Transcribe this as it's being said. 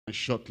and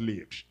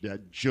short-lived. Their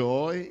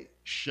joy,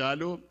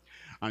 shallow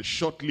and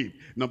short-lived.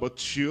 Number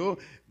two,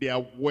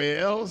 their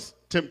wealth,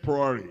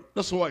 temporary.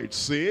 That's why it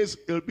says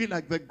it'll be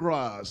like the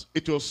grass.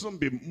 It will soon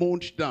be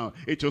mown down.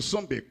 It will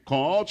soon be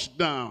cut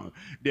down.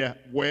 Their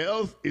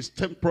wealth is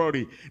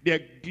temporary.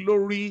 Their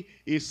glory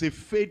is a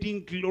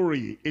fading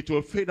glory. It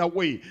will fade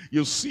away.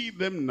 You see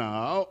them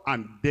now,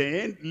 and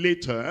then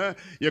later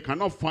you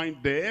cannot find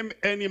them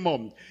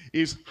anymore.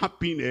 His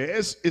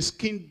happiness is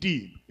skin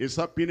deep. His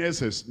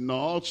happiness is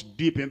not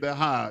deep in the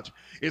heart.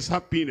 His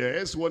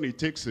happiness when he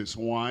takes his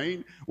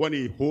wine, when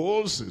he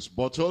holds his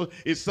bottle.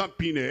 His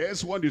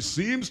happiness when he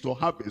seems to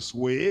have his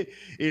way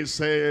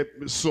is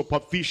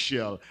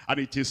superficial, and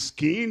it is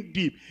skin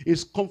deep.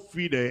 His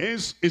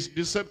confidence is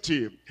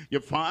deceptive.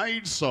 You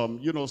find some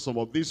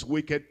of these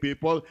wicked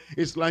people,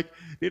 it's like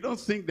they don't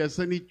think there's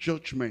any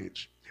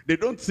judgment. They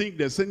don't think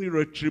there's any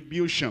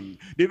retribution.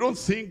 They don't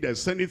think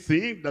there's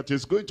anything that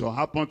is going to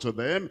happen to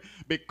them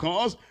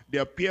because they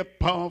appear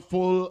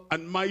powerful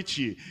and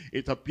mighty.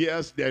 It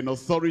appears they're in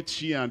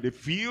authority and they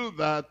feel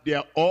that they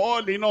are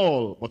all in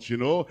all. But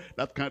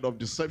that kind of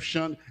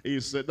deception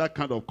is, that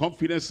kind of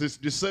confidence is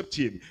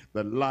deceptive.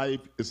 The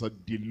life is a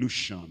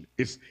delusion.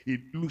 It's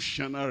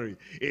illusionary.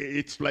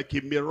 It's like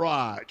a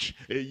mirage.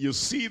 You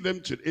see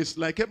them today. It's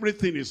like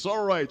everything is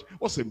all right.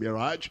 What's a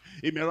mirage?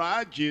 A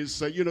mirage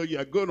is, you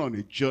are going on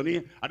a journey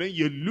and then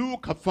you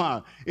look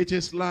afar. It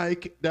is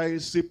like there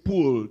is a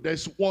pool,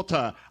 there's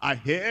water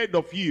ahead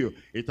of you.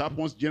 It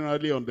happens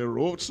generally on the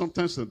road,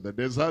 sometimes in the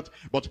desert,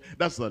 but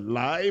that's the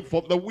life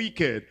of the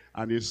wicked,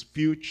 and his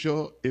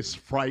future is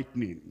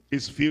frightening.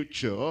 His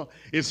future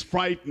is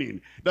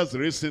frightening. That's the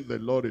reason the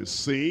Lord is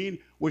saying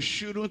we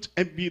shouldn't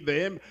envy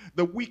them.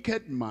 The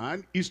wicked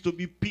man is to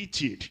be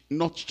pitied,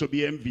 not to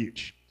be envied.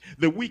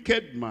 The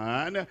wicked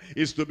man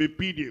is to be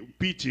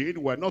pitied.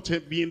 We're not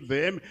envying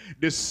them.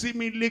 The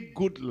seemingly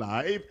good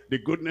life, the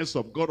goodness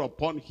of God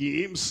upon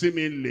him,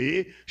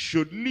 seemingly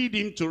should lead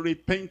him to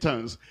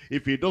repentance.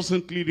 If it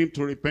doesn't lead him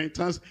to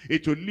repentance,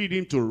 it will lead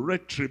him to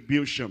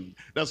retribution.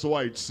 That's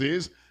why it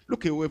says,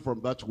 look away from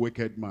that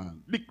wicked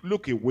man.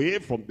 Look away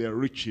from their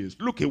riches.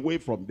 Look away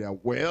from their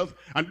wealth.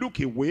 And look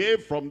away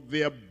from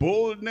their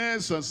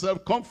boldness and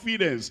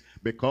self-confidence.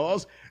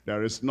 Because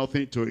there is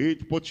nothing to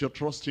it. Put your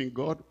trust in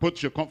God.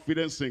 Put your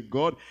confidence in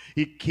God.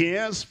 He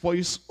cares for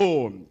his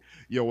own.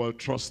 You will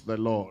trust the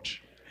Lord.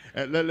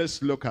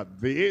 Let's look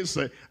at this.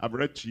 I've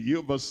read to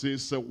you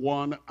verses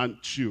 1 and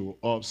 2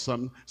 of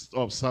Psalm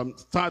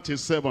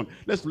 37.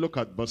 Let's look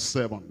at verse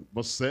 7.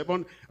 Verse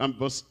 7 and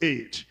verse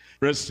 8.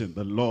 Rest in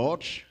the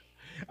Lord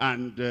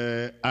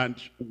and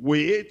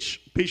wait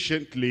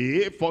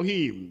patiently for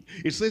him.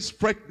 It says,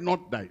 fret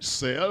not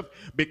thyself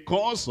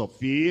because of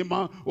him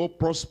who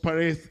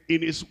prospereth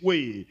in his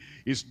way,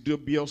 his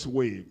dubious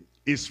way,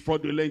 his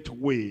fraudulent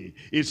way,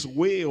 his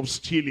way of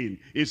stealing,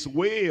 his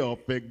way of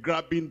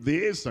grabbing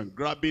this and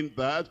grabbing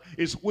that,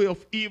 his way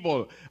of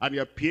evil. And he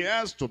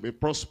appears to be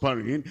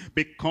prospering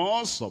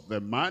because of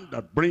the man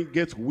that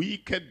bringeth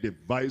wicked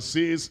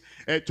devices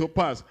to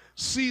pass.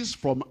 Cease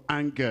from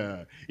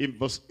anger. In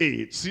verse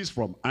 8, cease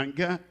from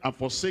anger and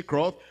forsake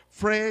wrath.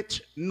 Fret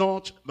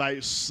not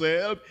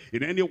thyself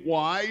in any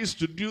wise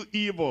to do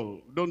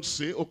evil. Don't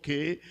say,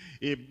 okay,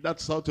 if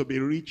that's how to be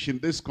rich in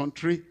this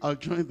country, I'll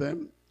join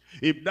them.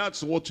 If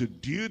that's what to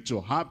do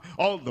to have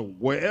all the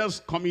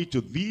wealth coming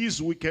to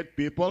these wicked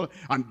people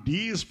and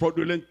these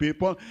fraudulent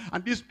people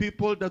and these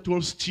people that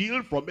will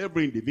steal from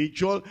every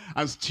individual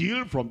and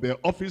steal from their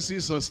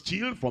offices and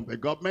steal from the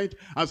government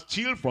and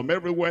steal from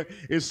everywhere,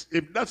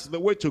 if that's the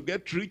way to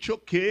get rich,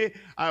 okay,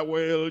 I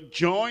will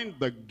join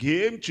the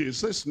game. He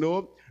says,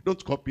 no,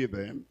 don't copy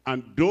them,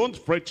 and don't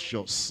fret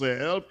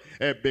yourself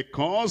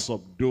because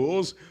of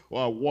those who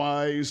are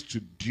wise to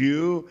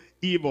do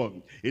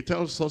evil. It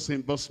tells us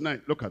in verse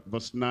 9, look at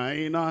verse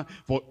 9,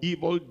 for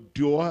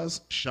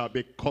evildoers shall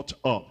be cut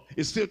off.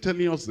 It's still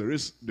telling us there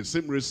is the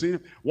same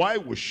reason why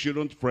we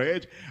shouldn't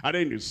fret. And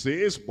then it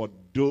says, but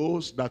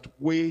those that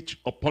wait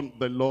upon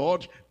the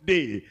Lord,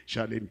 they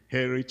shall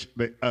inherit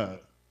the earth.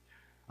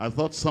 I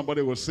thought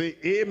somebody would say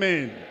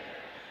amen.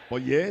 For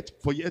yet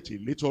a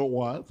little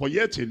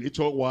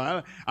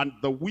while, and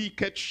the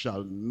wicked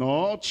shall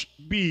not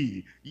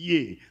be.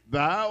 Yea,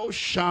 thou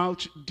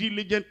shalt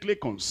diligently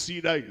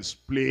consider his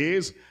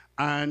place,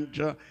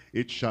 and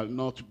it shall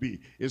not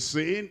be. It's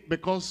saying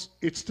because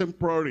it's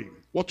temporary.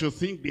 What you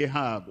think they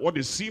have, what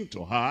they seem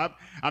to have,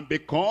 and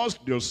because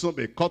they'll soon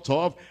be cut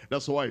off,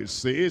 that's why it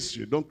says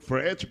you don't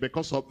fret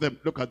because of them.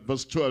 Look at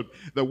verse 12.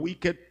 The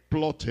wicked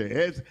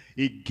plotteth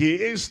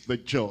against the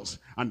just,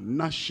 and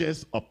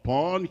gnasheth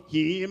upon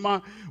him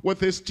with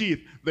his teeth.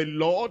 The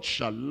Lord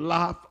shall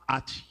laugh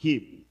at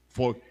him,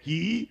 for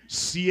he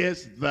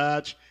sees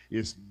that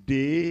his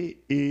day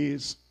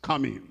is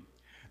coming.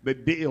 The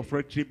day of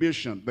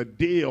retribution, the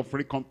day of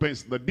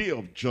recompense, the day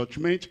of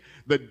judgment,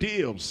 the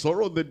day of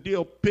sorrow, the day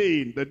of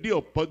pain, the day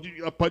of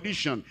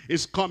perdition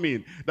is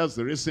coming. That's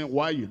the reason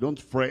why you don't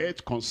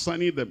fret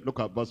concerning them. Look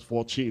at verse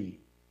 14.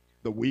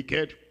 The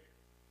wicked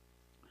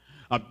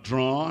have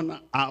drawn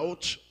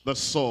out the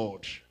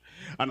sword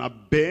and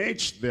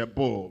avenge their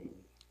bow,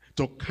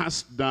 to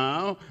cast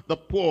down the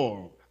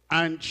poor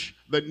and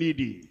the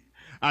needy,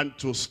 and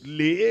to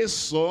slay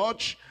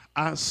such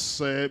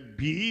as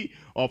be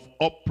of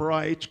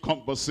upright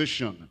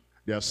conversation.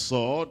 Their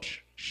sword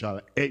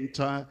shall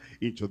enter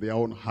into their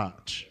own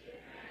heart,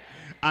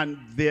 and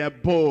their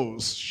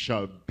bows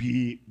shall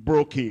be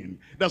broken.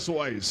 That's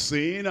why it's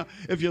saying,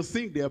 if you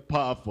think they're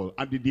powerful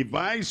and they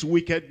devise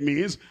wicked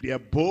means, they are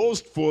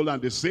boastful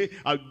and they say,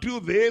 I'll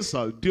do this,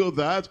 I'll do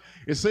that.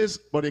 It says,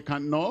 but they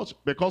cannot,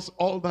 because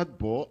all that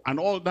bow and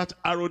all that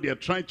arrow they're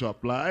trying to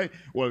apply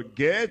will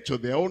get to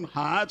their own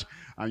heart,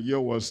 and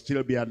you will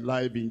still be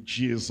alive in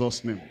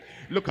Jesus' name.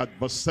 Look at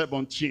verse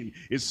 17.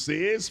 It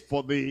says,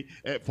 for the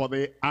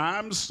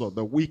arms of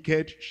the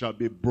wicked shall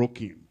be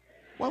broken.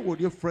 Why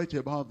would you fret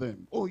about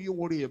them? Oh, you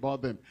worry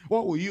about them. Why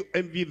will you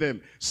envy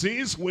them?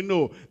 Since we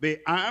know the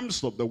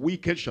arms of the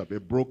wicked shall be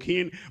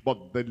broken,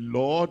 but the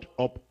Lord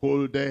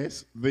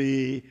upholdeth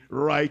the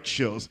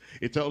righteous.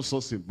 It tells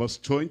us in verse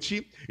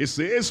 20, it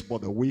says,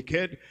 but the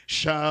wicked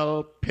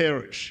shall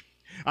perish,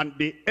 and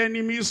the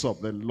enemies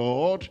of the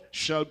Lord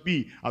shall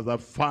be as the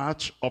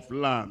fat of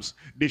lambs.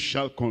 They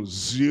shall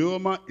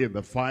consume in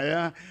the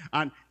fire,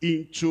 and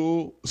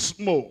into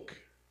smoke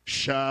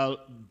shall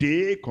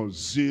they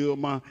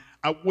consume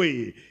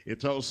away. It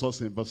tells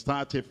us in verse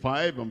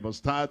 35 and verse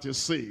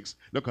 36.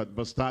 Look at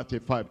verse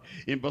 35.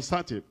 In verse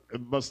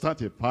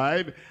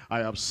 35, I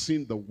have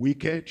seen the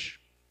wicked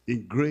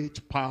in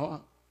great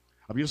power.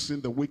 Have you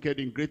seen the wicked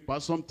in great power?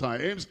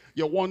 Sometimes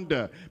you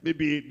wonder,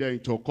 maybe they're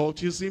into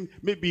occultism,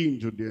 maybe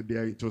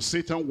they're into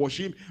Satan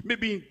worship,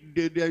 maybe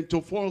they're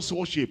into false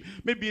worship,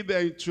 maybe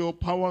they're into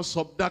powers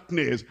of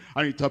darkness,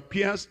 and it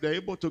appears they're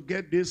able to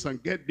get this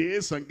and get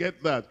this and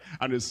get that,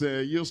 and they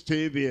say, you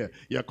stay there.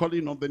 You're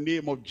calling on the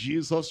name of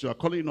Jesus, you're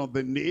calling on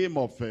the name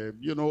of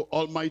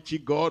Almighty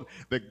God,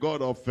 the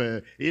God of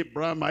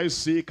Abraham,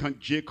 Isaac, and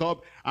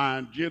Jacob,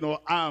 and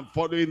I'm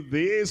following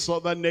this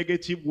other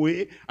negative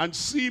way, and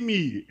see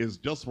me is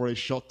just for a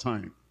short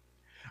time.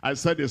 I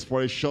said it's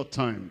for a short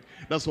time.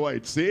 That's why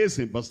it says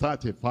in verse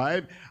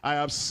 35, I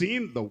have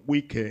seen the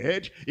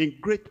wicked in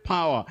great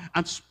power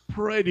and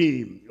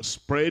spreading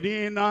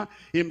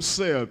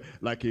himself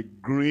like a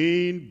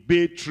green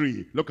bay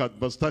tree. Look at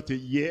verse 30.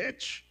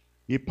 Yet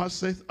he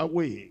passeth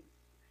away.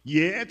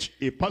 Yet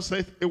he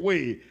passeth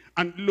away.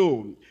 And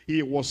lo,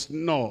 he was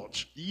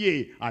not.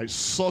 Yea, I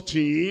sought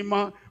him,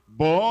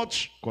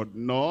 but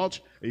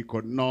he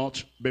could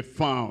not be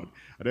found.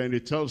 And then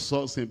it tells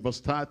us in verse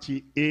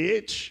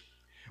 38,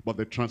 but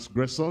the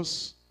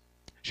transgressors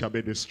shall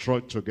be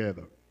destroyed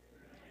together.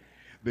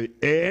 The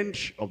end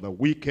of the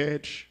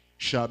wicked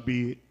shall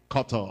be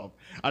cut off.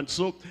 And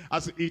so,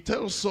 as he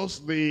tells us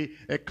the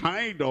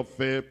kind of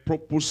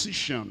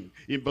proposition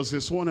in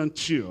verses 1 and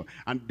 2,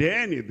 and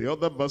then in the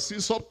other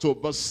verses up to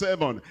verse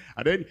 7,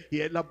 and then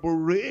he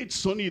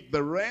elaborates on it,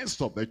 the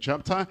rest of the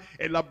chapter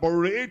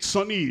elaborates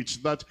on it,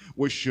 that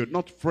we should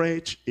not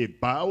fret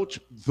about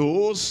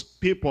those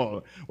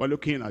people. We're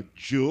looking at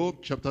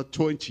Job chapter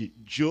 20.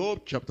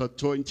 Job chapter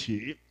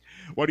 20,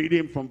 we're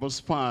reading from verse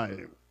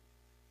 5.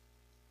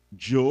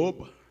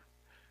 Job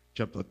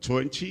chapter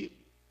 20,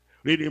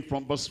 reading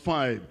from verse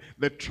 5,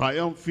 the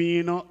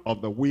triumphing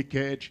of the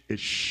wicked is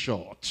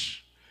short,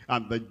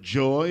 and the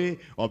joy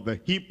of the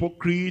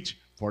hypocrite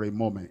for a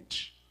moment.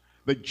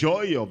 The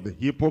joy of the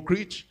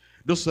hypocrite,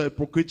 those are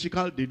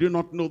hypocritical, they do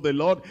not know the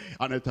Lord,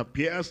 and it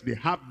appears they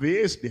have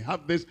this,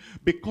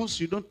 because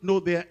you don't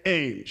know their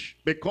end,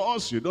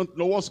 because you don't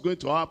know what's going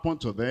to happen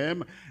to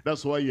them.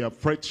 That's why you are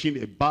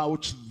fretting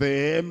about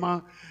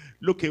them.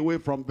 Look away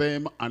from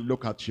them and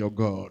look at your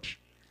God.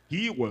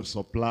 He will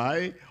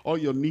supply all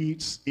your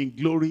needs in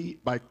glory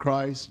by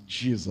Christ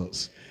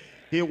Jesus.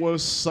 He will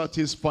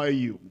satisfy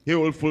you. He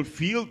will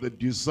fulfill the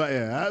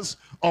desires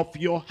of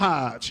your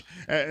heart.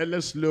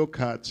 Let's look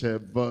at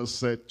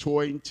verse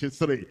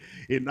 23.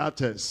 In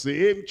that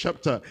same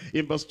chapter,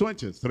 in verse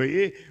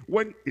 23,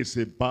 when he's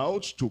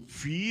about to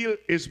fill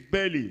his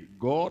belly,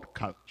 God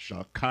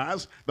shall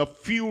cast the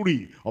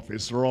fury of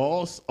his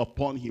wrath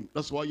upon him.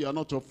 That's why you are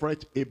not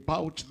afraid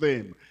about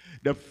them.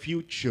 The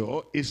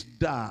future is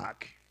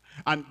dark,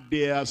 and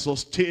their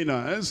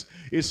sustenance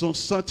is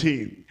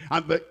uncertain,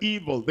 and the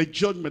evil, the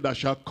judgment that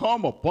shall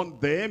come upon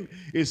them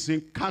is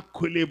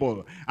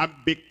incalculable. And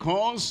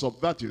because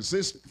of that, it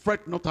says,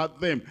 fret not at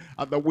them,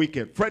 at the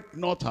wicked, fret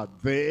not at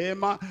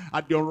them,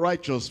 at the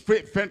unrighteous,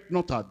 fret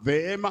not at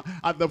them,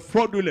 at the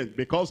fraudulent,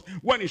 because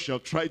when he shall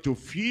try to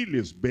fill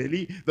his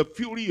belly, the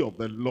fury of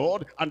the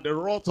Lord and the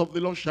wrath of the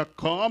Lord shall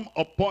come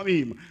upon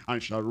him,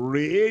 and shall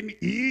rain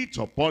it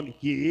upon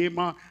him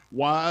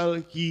while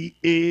he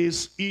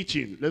is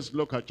eating. Let's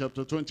look at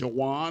chapter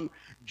 21.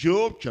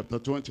 Job chapter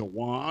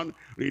 21,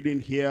 reading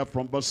here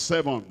from verse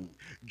 7.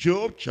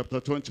 Job chapter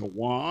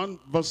 21,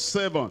 verse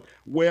 7.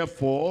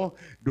 Wherefore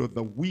do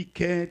the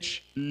wicked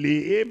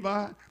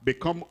live,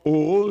 become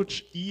old,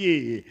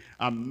 yea,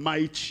 and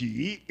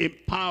mighty in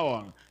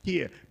power.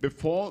 Here,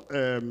 before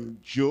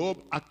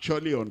Job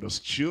actually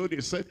understood,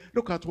 he said,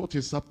 look at what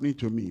is happening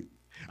to me.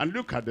 And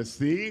look at the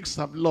things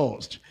I've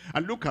lost.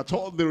 And look at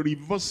all the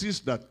reverses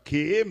that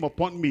came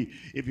upon me.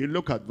 If you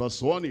look at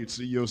verse 1,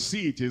 you'll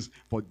see it is,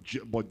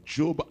 but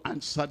Job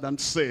answered and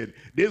said.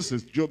 This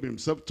is Job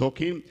himself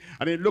talking.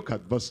 And then look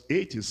at verse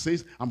 8. It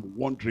says, I'm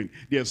wondering.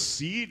 Their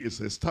seed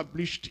is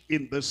established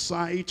in their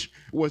sight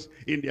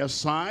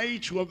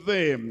with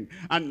them,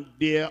 and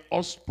their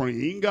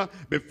offspring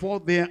before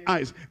their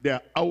eyes.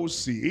 Their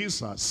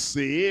houses are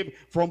saved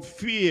from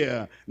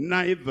fear.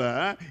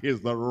 Neither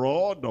is the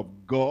rod of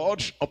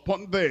God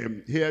upon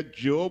them. Here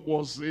Job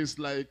it's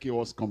like he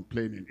was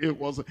complaining.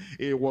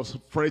 He was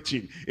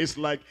fretting. It's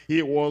like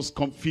he was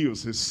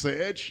confused. He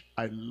said,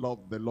 I love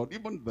the Lord.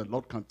 Even the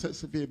Lord can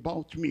testify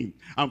about me.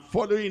 I'm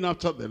following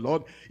after the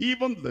Lord.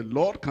 Even the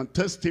Lord can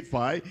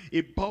testify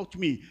about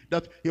me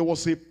that he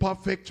was a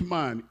perfect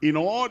man in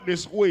all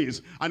his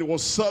ways, and he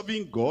was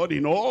serving God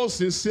in all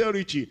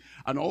sincerity.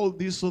 And all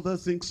these other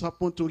things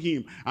happened to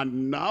him.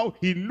 And now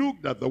he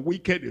looked at the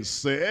wicked. He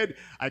said,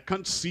 I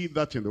can't see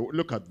that in the...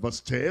 Look at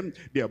verse 10.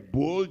 They are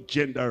bold,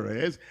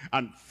 genderless,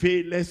 and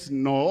faileth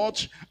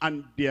not,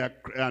 and their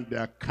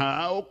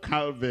cow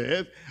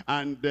calveth,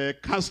 and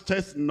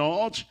casteth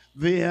not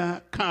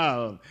their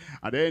calf.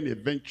 And then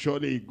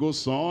eventually he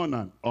goes on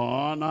and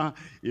on.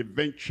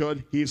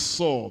 Eventually he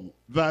saw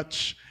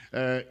that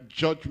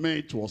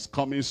judgment was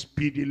coming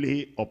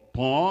speedily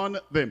upon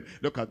them.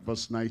 Look at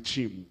verse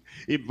 19.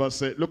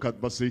 Look at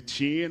verse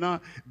 18.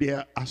 They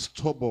are as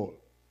stubble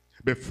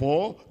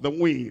before the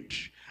wind,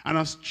 and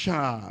as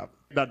chaff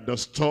that the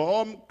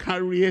storm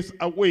carrieth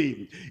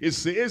away. It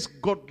says,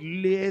 God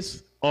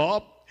lays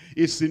up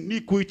his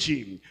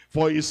iniquity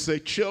for his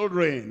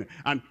children,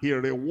 and he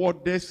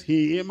rewardeth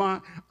him,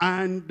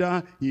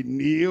 and he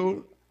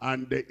knew,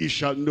 and he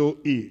shall know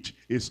it.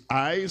 His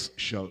eyes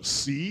shall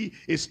see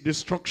his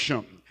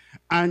destruction,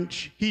 and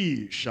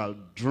he shall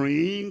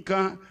drink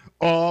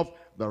of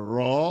the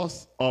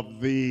wrath of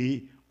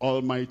the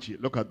Almighty.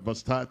 Look at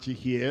verse 30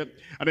 here.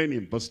 And then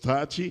in verse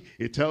 30,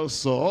 it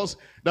tells us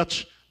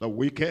that the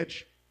wicked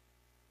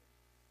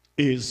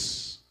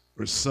is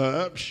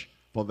reserved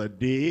for the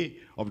day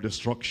of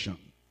destruction.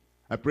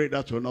 I pray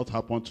that will not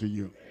happen to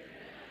you.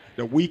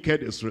 The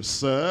wicked is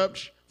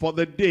reserved for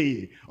the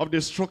day of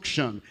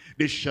destruction.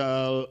 They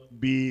shall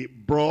be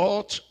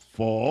brought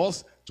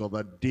forth to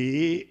the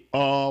day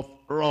of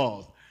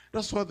wrath.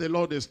 That's what the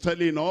Lord is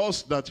telling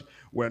us, that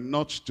we're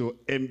not to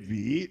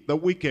envy the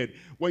wicked.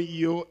 When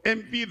you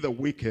envy the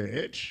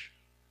wicked,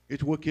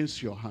 it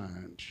weakens your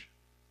hand.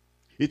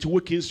 It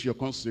weakens your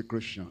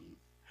consecration.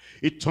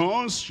 It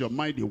turns your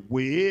mind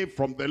away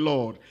from the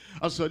Lord.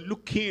 As you're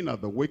looking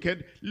at the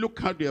wicked, look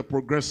how they are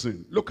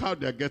progressing. Look how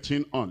they are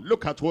getting on.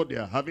 Look at what they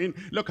are having.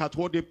 Look at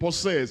what they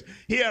possess.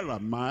 Here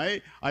am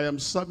I am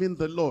serving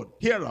the Lord.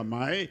 Here am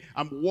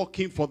I'm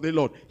working for the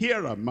Lord.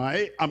 Here am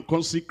I'm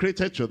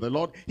consecrated to the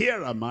Lord.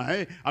 Here am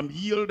I'm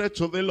yielded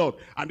to the Lord.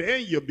 And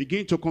then you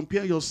begin to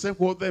compare yourself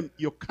with them.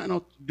 You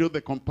cannot do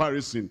the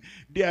comparison.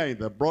 They are in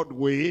the broad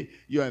way,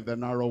 you are in the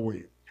narrow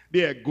way.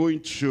 They are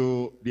going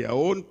to their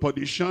own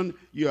perdition,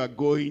 you are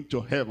going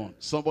to heaven.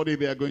 Somebody,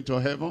 they are going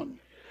to heaven.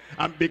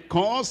 And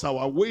because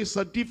our ways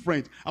are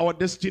different, our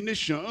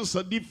destinations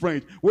are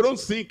different, we don't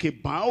think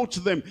about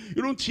them.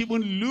 You don't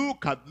even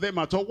look at them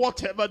at all,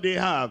 whatever they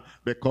have.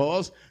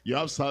 Because you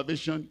have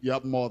salvation, you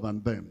have more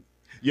than them.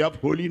 You have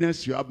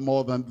holiness, you have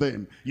more than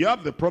them. You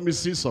have the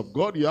promises of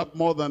God, you have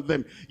more than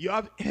them. You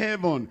have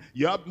heaven,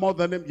 you have more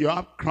than them. You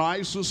have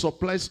Christ who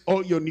supplies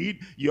all your need,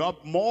 you have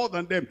more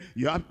than them.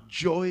 You have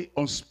joy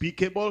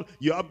unspeakable,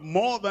 you have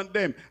more than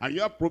them. And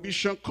you have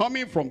provision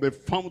coming from the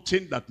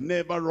fountain that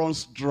never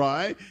runs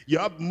dry. You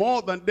have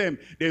more than them.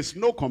 There's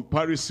no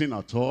comparison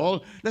at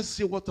all. Let's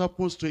see what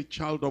happens to a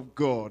child of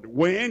God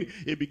when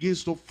he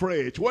begins to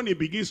fret, when he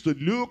begins to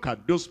look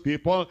at those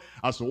people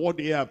as to what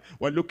they have.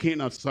 We're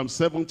looking at Psalm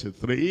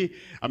 73.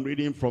 I'm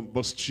reading from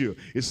verse 2.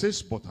 It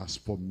says, but as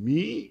for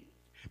me,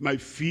 my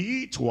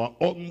feet were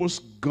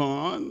almost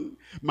gone,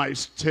 my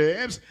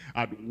steps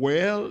had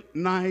well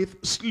nigh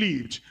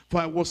slipped, for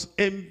I was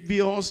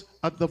envious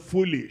at the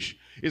foolish.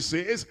 It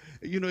says,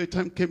 you know, a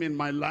time came in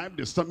my life,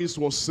 the psalmist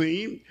was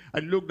saying,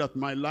 I looked at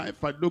my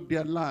life, I looked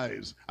at their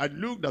lives, I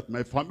looked at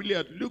my family,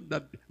 I looked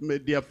at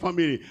their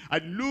family, I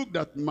looked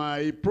at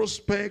my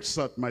prospects,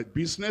 at my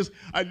business,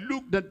 I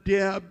looked at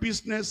their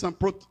business and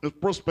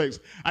prospects,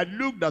 I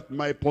looked at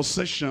my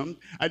possession,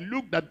 I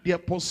looked at their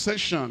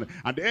possession.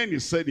 And then he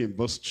said in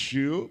verse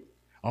 2,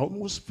 I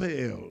almost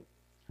fell,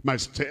 my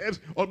steps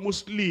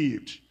almost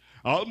slipped.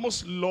 I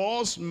almost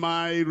lost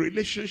my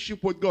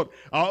relationship with God.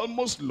 I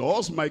almost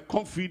lost my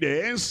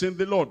confidence in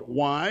the Lord.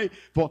 Why?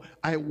 For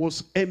I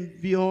was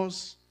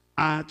envious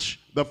at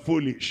the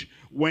foolish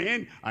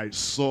when I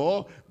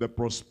saw the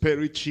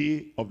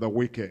prosperity of the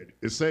wicked.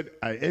 He said,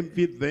 I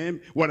envied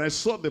them when I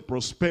saw the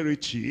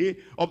prosperity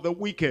of the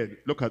wicked.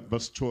 Look at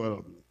verse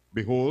 12.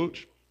 Behold,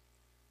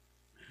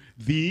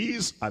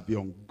 these are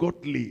the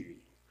ungodly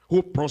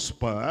who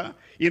prosper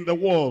in the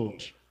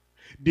world.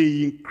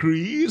 They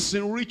increase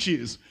in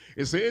riches.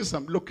 It says,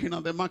 I'm looking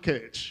at the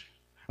market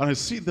and I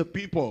see the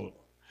people.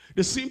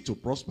 They seem to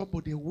prosper,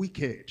 but they're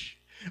wicked.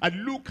 I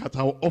look at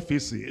our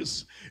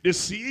offices. They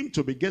seem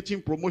to be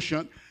getting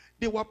promotion.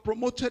 They were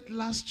promoted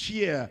last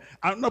year.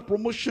 Another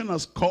promotion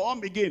has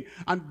come again.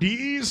 And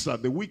these are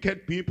the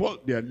wicked people.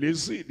 They are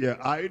lazy. They are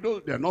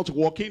idle. They are not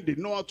working. They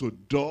know how to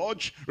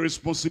dodge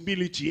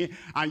responsibility.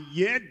 And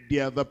yet they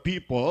are the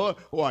people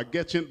who are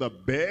getting the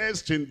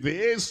best in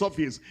this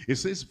office. It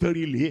says,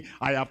 verily,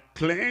 I have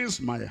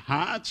cleansed my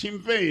heart in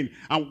vain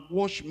and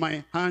washed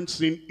my hands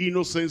in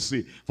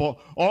innocency. For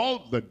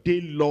all the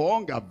day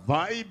long have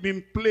I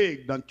been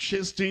plagued and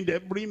chastened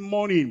every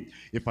morning.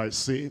 If I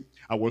say,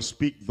 I will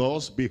speak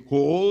thus,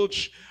 behold,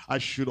 I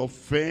should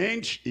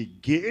offend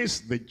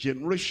against the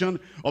generation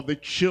of the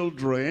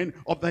children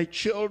of thy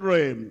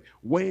children.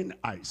 When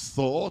I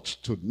thought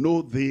to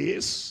know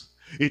this,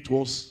 it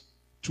was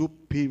too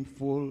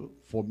painful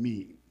for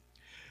me.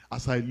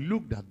 As I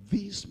looked at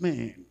these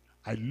men,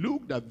 I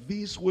looked at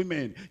these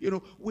women. You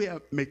know, we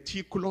are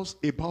meticulous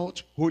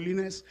about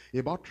holiness,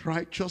 about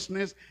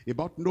righteousness,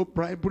 about no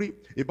bribery,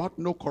 about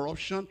no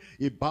corruption,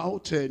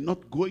 about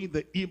not going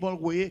the evil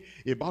way,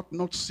 about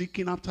not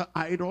seeking after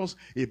idols,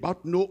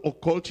 about no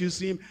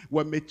occultism.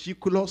 We're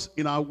meticulous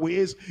in our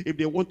ways. If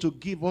they want to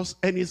give us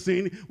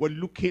anything, we're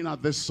looking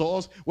at the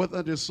source,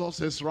 whether the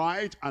source is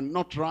right and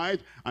not right.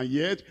 And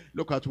yet,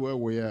 look at where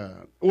we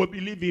are. We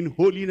believe in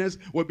holiness.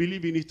 We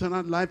believe in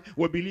eternal life.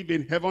 We believe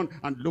in heaven.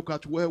 And look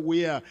at where we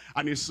are.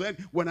 And he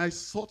said, when I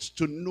thought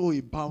to know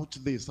about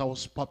this, I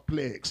was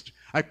perplexed.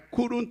 I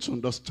couldn't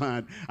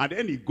understand. And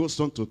then he goes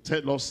on to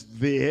tell us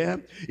there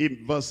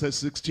in verse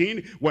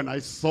 16, when I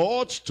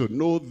thought to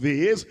know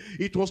this,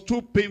 it was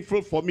too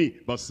painful for me.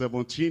 Verse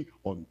 17,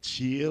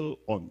 until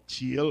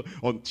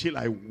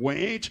I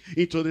went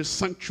into the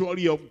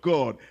sanctuary of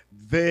God,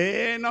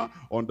 then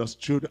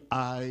understood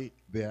I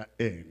their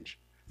end.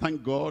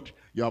 Thank God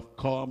you have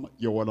come,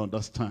 you will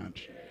understand.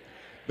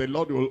 The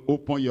Lord will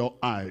open your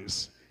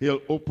eyes.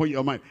 He'll open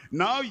your mind.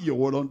 Now you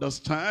will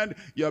understand.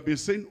 You have been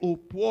saying, oh,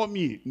 poor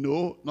me.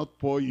 No, not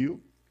poor you.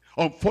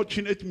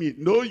 Unfortunate me.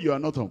 No, you are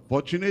not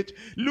unfortunate.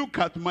 Look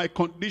at my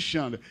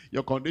condition.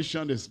 Your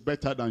condition is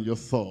better than you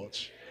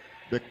thought,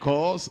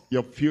 because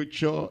your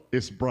future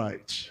is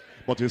bright.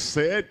 But he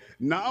said,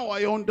 now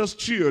I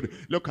understood.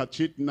 Look at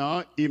it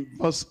now in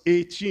verse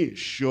 18.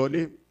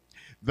 Surely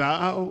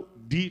thou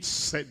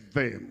didst set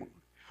them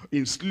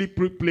in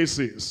slippery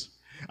places,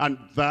 and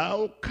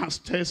thou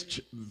castest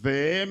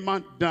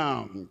them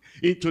down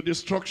into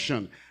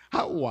destruction.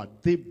 How are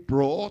they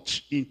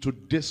brought into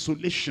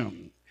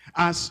desolation?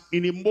 As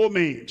in a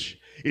moment,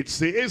 it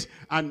says,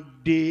 and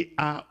they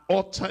are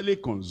utterly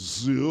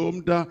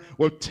consumed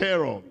with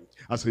terror,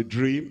 as a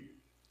dream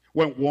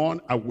when one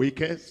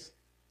awaketh.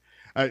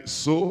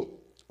 So,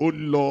 O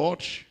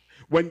Lord,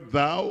 when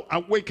thou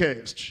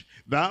awakest,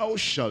 thou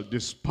shalt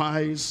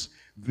despise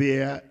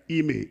their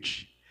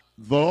image.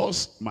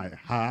 Thus my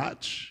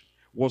heart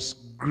was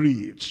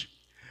grieved,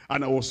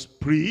 and I was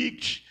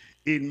pricked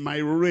in my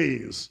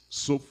reins.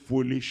 So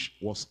foolish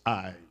was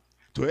I.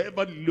 To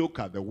ever look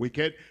at the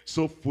wicked,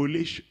 so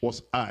foolish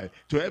was I.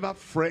 To ever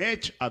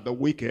fret at the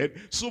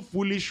wicked, so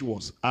foolish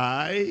was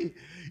I.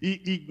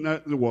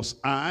 Was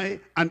I,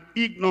 and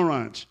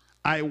ignorant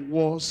I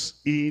was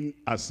in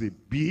as a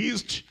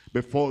beast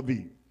before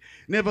thee.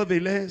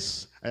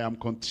 Nevertheless, I am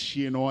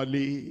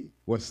continually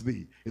with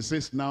thee. It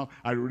says, now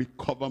I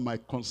recover my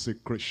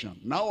consecration.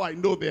 Now I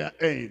know their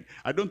end.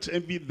 I don't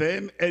envy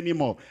them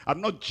anymore.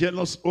 I'm not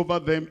jealous over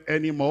them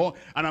anymore.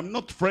 And I'm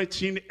not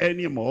fretting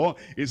anymore.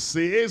 It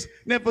says,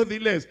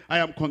 nevertheless, I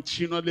am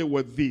continually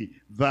with thee.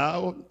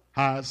 Thou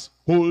hast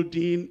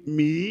holding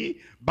me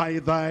by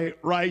thy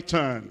right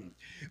hand.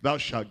 Thou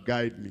shalt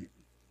guide me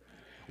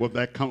with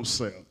thy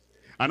counsel,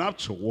 and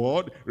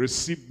afterward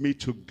receive me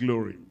to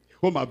glory.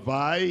 Whom have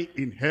I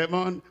in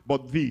heaven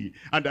but thee?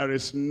 And there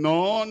is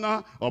none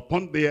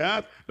upon the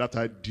earth that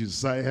I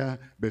desire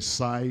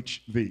beside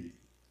thee.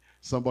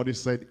 Somebody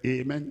said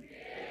amen.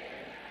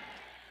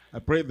 I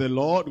pray the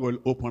Lord will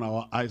open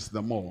our eyes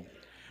the more.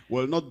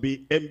 Will not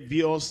be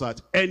envious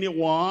at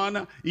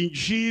anyone in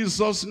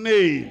Jesus'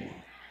 name.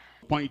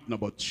 Point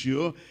number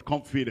 2,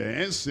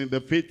 confidence in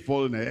the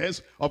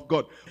faithfulness of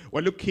God.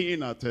 We're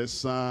looking at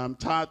Psalm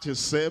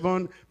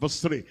 37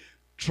 verse 3.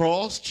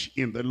 Trust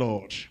in the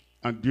Lord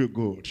and do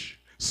good,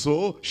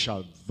 so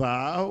shalt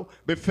thou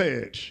be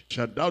fed.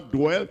 Shalt thou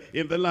dwell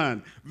in the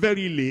land,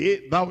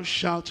 verily thou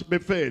shalt be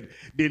fed.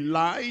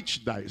 Delight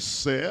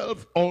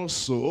thyself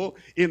also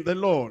in the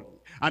Lord,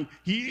 and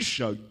he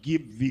shall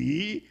give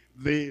thee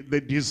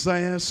the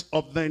desires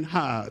of thine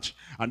heart.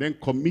 And then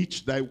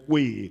commit thy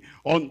way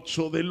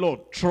unto the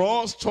Lord.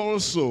 Trust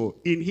also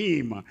in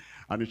him,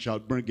 and it shall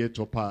bring it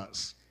to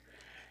pass.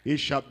 He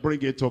shall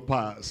bring it to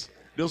pass.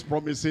 Those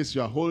promises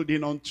you are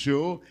holding on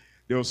to,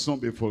 they will soon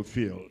be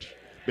fulfilled,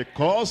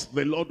 because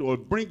the Lord will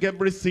bring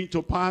everything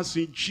to pass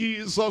in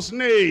Jesus'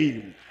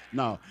 name.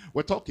 Now,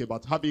 we're talking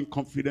about having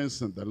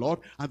confidence in the Lord,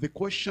 and the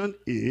question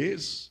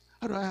is,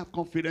 how do I have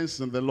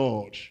confidence in the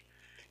Lord?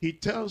 he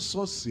tells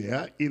us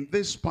here in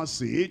this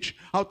passage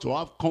how to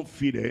have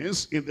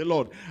confidence in the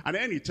Lord. And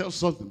then he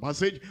tells us in the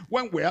passage,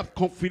 when we have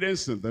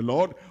confidence in the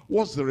Lord,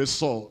 what's the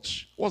result?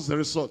 What's the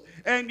result?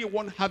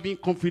 Anyone having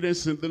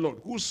confidence in the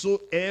Lord,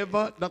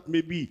 whosoever that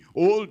may be,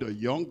 old or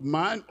young,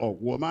 man or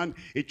woman,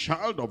 a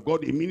child of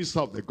God, a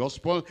minister of the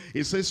gospel,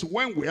 it says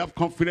when we have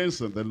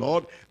confidence in the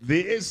Lord,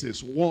 this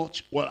is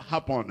what will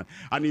happen.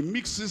 And he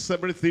mixes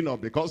everything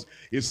up, because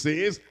it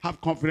says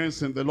have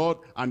confidence in the Lord,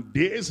 and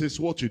this is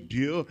what you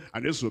do,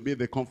 and this will be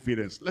the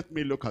confidence. Let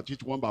me look at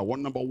it one by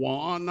one. Number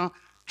one,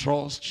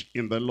 trust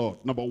in the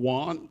Lord. Number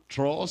one,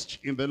 trust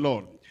in the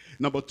Lord.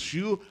 Number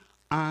two,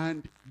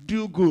 and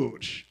do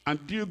good.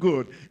 And do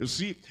good. You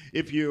see,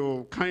 if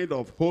you kind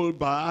of hold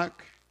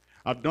back,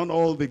 I've done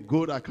all the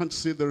good, I can't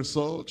see the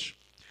result.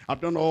 I've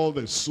done all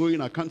the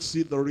sowing, I can't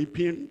see the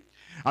reaping.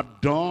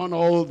 I've done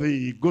all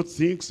the good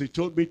things he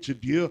told me to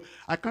do.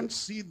 I can't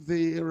see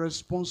the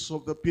response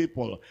of the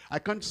people. I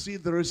can't see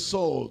the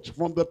result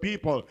from the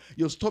people.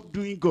 You stop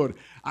doing good.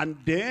 And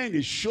then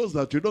it shows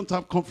that you don't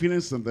have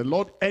confidence in the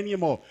Lord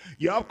anymore.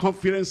 You have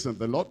confidence in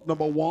the Lord.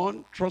 Number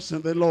one, trust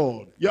in the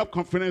Lord. You have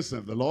confidence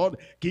in the Lord.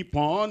 Keep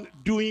on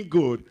doing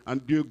good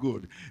and do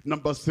good.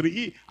 Number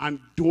three, and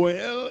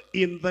dwell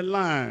in the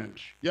land.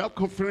 You have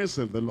confidence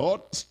in the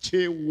Lord.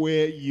 Stay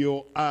where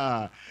you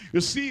are.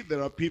 You see,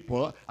 there are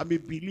people, I'm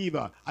a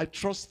believer, I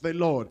trust the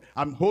Lord,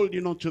 I'm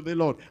holding on to the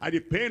Lord, I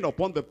depend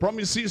upon the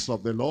promises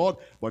of the Lord,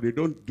 but they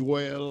don't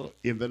dwell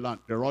in the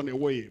land. They run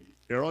away.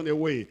 They run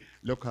away.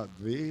 Look at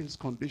this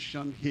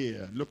condition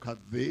here. Look at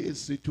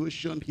this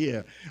situation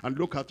here. And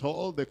look at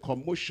all the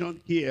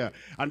commotion here.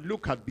 And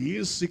look at the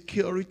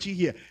insecurity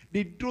here.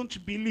 They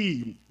don't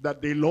believe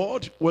that the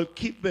Lord will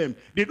keep them.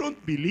 They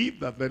don't believe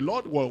that the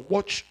Lord will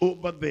watch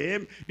over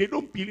them. They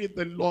don't believe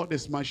the Lord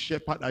is my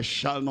shepherd, I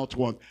shall not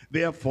want.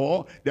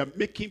 Therefore,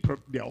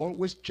 they're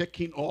always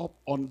checking up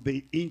on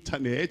the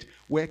internet.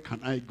 Where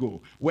can I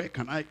go? Where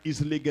can I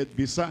easily get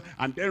visa?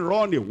 And then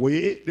run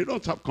away. They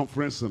don't have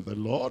confidence in the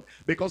Lord,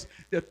 because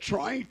they're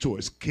trying to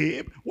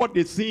escape what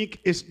they think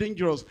is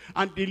dangerous,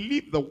 and they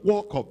leave the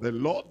work of the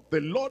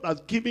Lord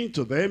has given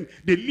to them.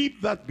 They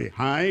leave that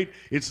behind.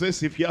 It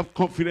says if you have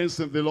confidence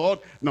in the Lord,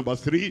 number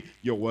three,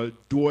 you will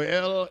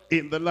dwell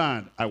in the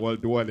land. I will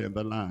dwell in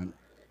the land.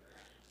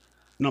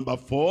 Number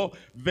four,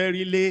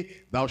 verily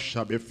thou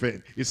shalt be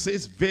fed. It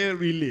says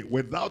verily,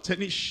 without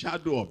any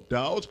shadow of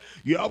doubt.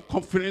 You have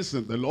confidence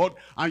in the Lord,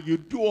 and you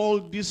do all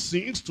these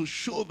things to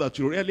show that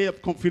you really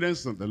have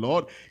confidence in the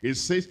Lord. It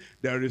says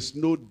there is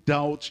no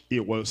doubt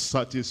he will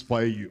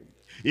satisfy you.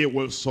 He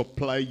will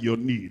supply your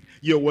need.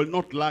 You will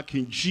not lack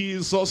in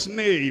Jesus'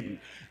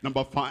 name.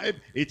 Number five,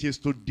 it is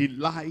to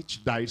delight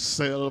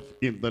thyself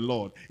in the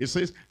Lord. It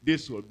says,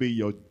 this will be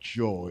your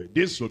joy.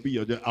 This will be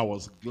your joy. I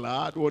was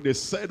glad when they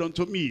said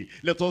unto me,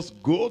 let us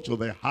go to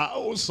the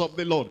house of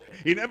the Lord.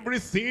 In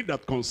everything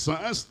that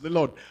concerns the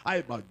Lord. I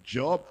about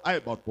job, I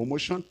about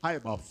promotion, I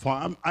about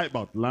farm, I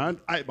about land,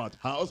 I about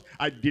house.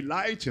 I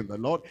delight in the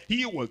Lord.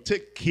 He will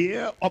take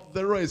care of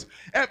the rest.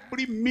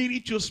 Every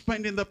minute you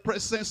spend in the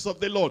presence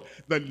of the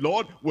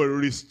Lord will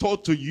restore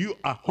to you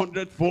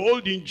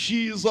 100-fold in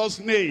Jesus'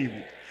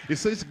 name. It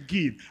says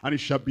give, and it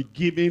shall be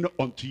given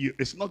unto you.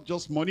 It's not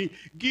just money.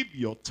 Give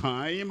your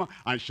time,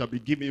 and it shall be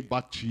given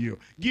back to you.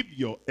 Give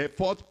your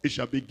effort, it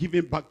shall be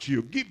given back to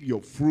you. Give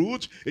your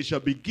fruit, it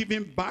shall be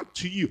given back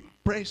to you.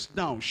 Pressed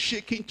down,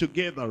 shaking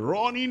together,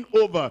 running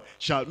over,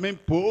 shall men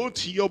put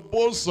to your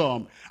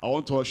bosom. I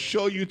want to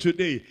assure you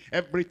today,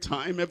 every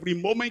time, every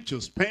moment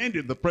you spend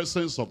in the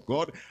presence of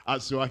God,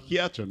 as you are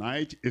here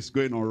tonight, is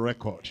going on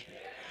record.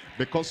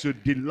 Because you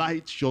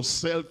delight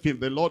yourself in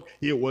the Lord,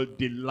 he will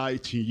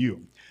delight in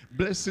you.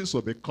 Blessings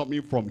will be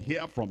coming from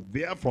here, from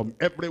there, from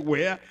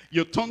everywhere.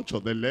 You turn to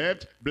the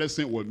left,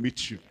 blessing will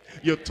meet you.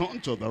 You turn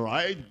to the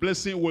right,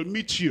 blessing will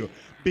meet you.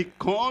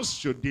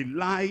 Because you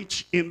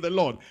delight in the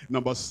Lord.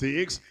 Number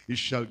six, he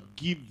shall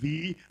give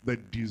thee the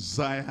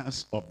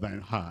desires of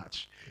thine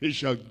heart. He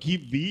shall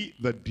give thee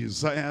the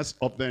desires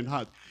of thine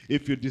heart.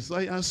 If you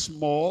desire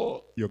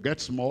small, you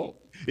get small.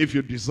 If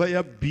you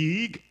desire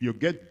big, you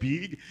get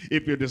big.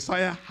 If you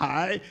desire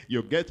high,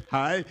 you get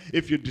high.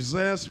 If you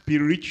desire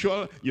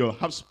spiritual, you'll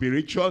have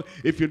spiritual.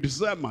 If you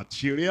desire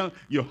material,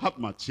 you have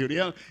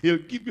material. He'll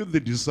give you the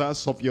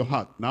desires of your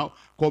heart. Now,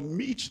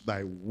 commit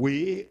thy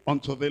way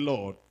unto the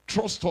Lord.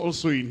 Trust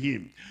also in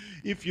him.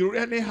 If you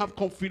really have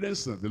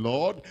confidence in the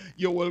Lord,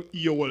 you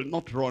will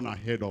not run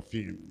ahead of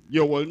him.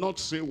 You will not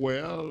say,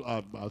 well,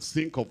 I'll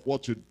think of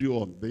what to do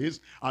on this.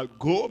 I'll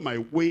go my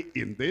way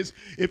in this.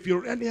 If you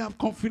really have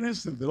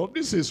confidence in the Lord,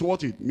 this is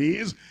what it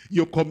means.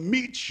 You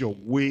commit your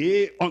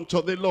way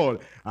unto the Lord.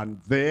 And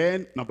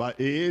then, number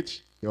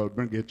 8, he will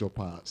bring it to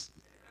pass.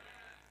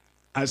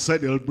 I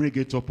said he'll bring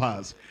it to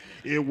pass.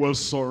 He will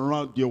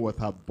surround you with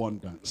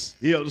abundance.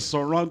 He'll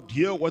surround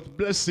you with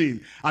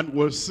blessing, and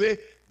will say,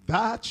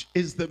 That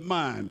is the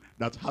man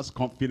that has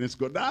confidence in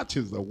God. That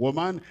is the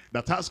woman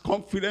that has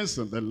confidence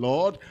in the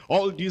Lord.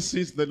 All these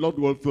things the Lord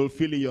will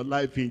fulfill in your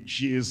life in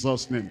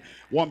Jesus' name.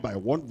 One by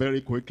one,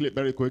 very quickly,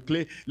 very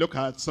quickly. Look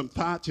at Psalm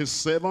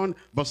 37,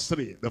 verse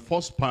 3. The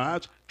first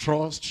part,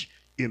 trust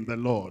in the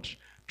Lord.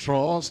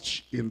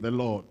 Trust in the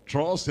Lord.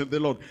 Trust in the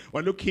Lord.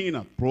 We're looking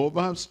at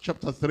Proverbs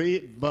chapter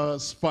 3,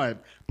 verse 5.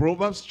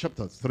 Proverbs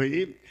chapter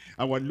 3,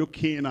 and we're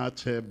looking at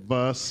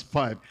verse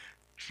 5.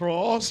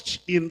 Trust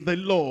in the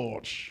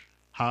Lord.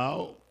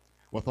 How?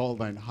 With all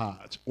thine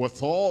heart.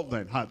 With all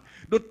thine heart.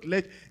 Don't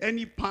let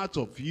any part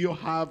of you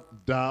have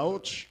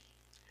doubt,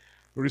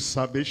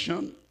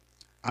 reservation,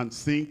 and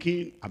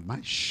thinking, am I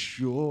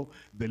sure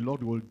the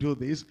Lord will do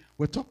this?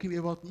 We're talking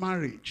about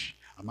marriage.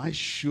 Am I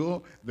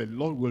sure the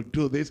Lord will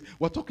do this?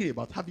 We're talking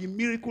about having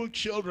miracle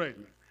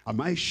children.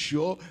 Am I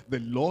sure the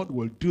Lord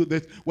will do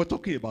this? We're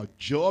talking about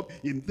job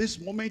in this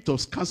moment of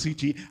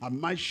scarcity.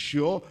 Am I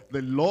sure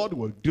the Lord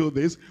will do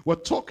this? We're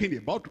talking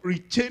about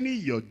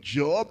retaining your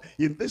job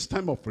in this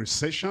time of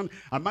recession.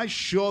 Am I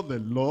sure the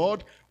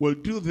Lord will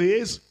do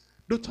this?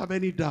 Don't have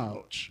any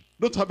doubt.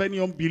 Don't have any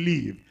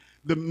unbelief.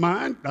 The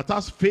man that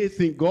has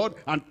faith in God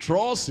and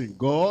trust in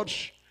God,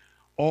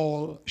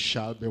 all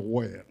shall be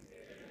well.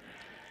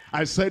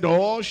 I said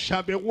all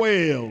shall be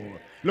well.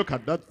 Look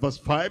at that verse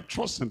 5.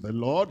 Trust in the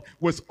Lord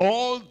with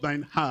all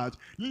thine heart.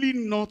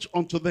 Lean not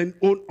unto thine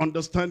own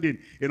understanding.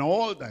 In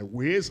all thy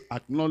ways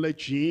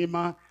acknowledge him,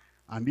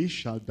 and he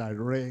shall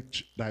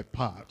direct thy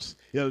paths.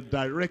 He'll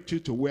direct you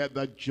to where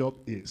that job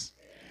is.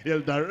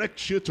 He'll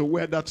direct you to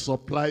where that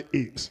supply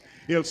is.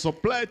 He'll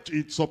supply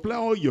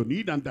all you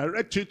need and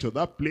direct you to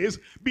that place.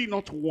 Be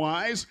not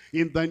wise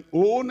in thine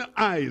own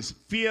eyes.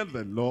 Fear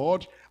the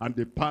Lord and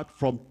depart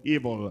from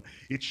evil.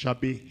 It shall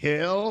be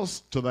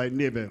health to thy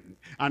navel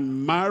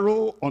and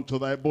marrow unto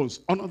thy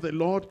bones. Honor the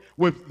Lord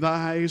with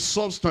thy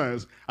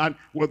substance and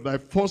with thy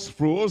first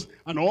fruits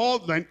and all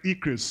thine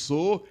increase.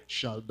 So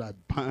shall thy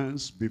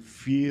barns be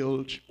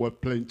filled with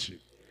plenty.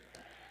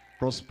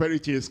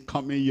 Prosperity is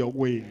coming your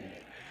way.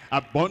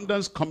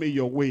 Abundance coming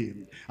your way,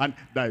 and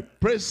thy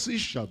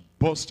presses shall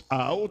burst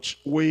out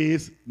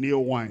with new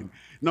wine.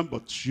 Number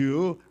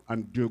 2,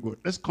 and do good.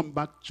 Let's come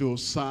back to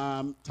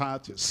Psalm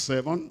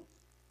 37.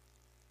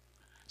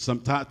 Psalm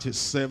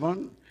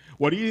 37.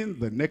 We're in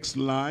the next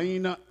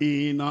line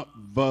in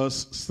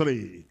verse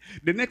 3.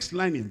 The next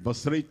line in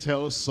verse 3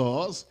 tells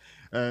us,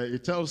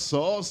 it tells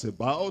us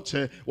about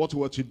what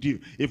we're to do.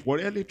 If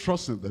we really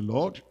trust in the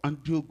Lord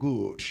and do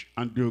good,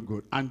 and do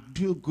good, and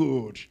do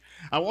good.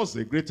 And what's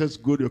the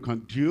greatest good you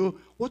can do?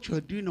 What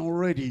you're doing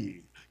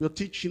already. You're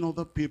teaching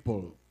other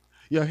people.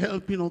 You're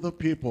helping other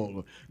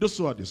people. Those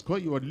who are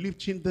discouraged, you are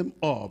lifting them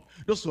up.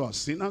 Those who are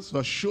sinners, you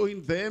are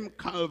showing them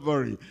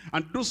Calvary.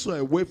 And those who are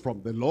away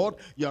from the Lord,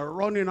 you are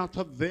running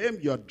after them.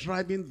 You are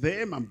driving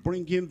them and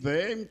bringing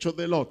them to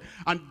the Lord.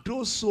 And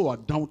those who are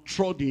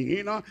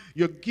downtrodden,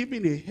 you're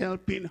giving a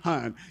helping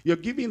hand. You're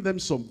giving them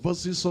some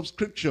verses of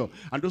scripture.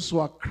 And those who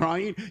are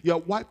crying, you're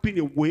wiping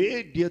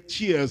away their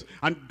tears.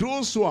 And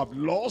those who have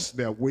lost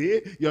their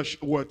way,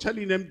 we're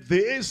telling them,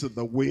 this is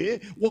the way,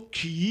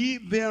 walk ye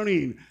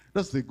therein.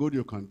 That's the good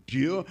you can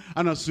do.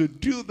 And as you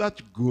do that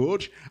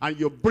good and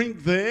you bring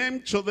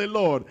them to the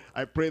Lord,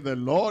 I pray the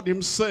Lord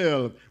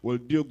himself will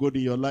do good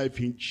in your life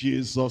in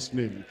Jesus'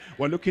 name.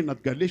 We're looking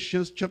at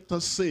Galatians chapter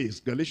 6.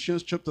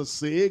 Galatians chapter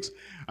 6,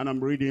 and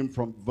I'm reading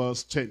from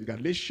verse 10.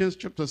 Galatians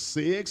chapter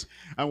 6,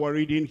 and we're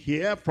reading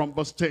here from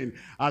verse 10.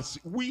 As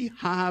we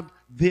have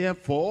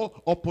therefore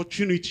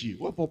opportunity.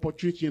 We have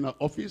opportunity in our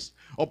office,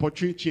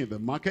 opportunity in the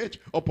market,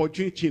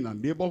 opportunity in our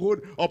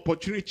neighborhood,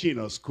 opportunity in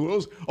our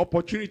schools,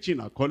 opportunity in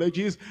our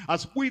colleges.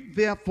 As we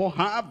therefore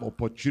have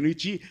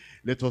opportunity,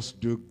 let us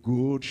do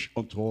good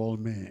unto all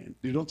men.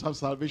 They don't have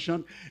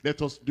salvation.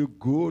 Let us do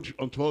good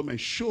unto all men.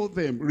 Show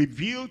them,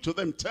 reveal to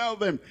them, tell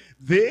them,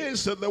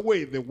 this is the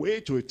way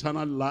to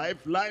eternal life,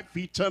 life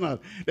eternal.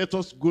 Let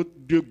us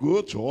do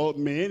good to all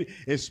men,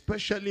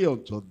 especially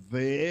unto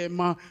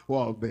them who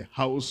are of the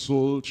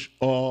household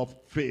of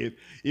faith.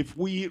 If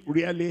we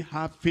really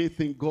have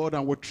faith in God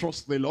and we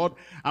trust the Lord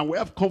and we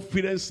have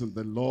confidence in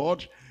the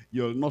Lord,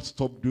 you'll not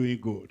stop doing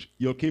good.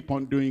 You'll keep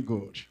on doing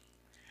good.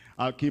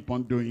 I'll keep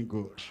on doing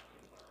good.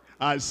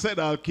 I said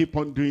I'll keep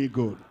on doing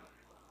good.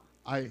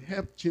 I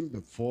helped him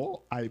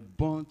before. I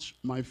burnt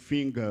my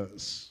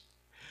fingers.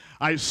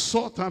 I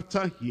sought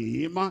after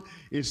him.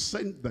 He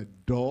sent the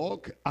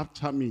dog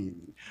after me.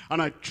 And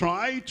I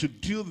tried to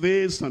do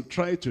this and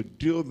tried to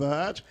do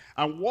that.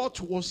 And what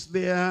was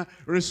their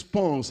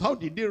response? How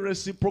did they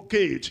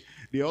reciprocate?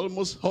 They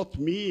almost hurt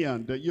me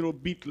and,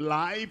 beat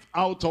life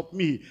out of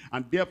me.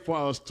 And therefore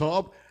I'll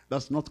stop.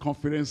 That's not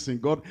confidence in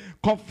God.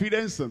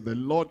 Confidence in the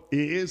Lord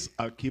is,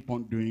 I'll keep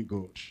on doing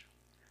good.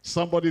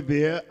 Somebody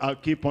there, I'll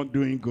keep on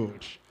doing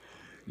good.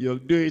 You'll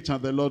do it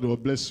and the Lord will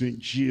bless you in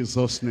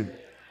Jesus' name.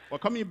 We're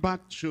coming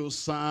back to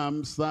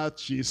Psalm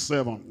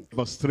 37,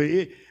 verse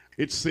 3.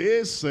 It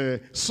says,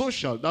 so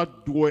shall thou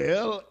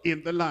dwell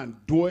in the land.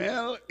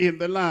 Dwell in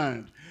the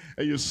land.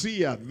 You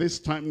see at this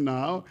time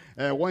now,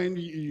 when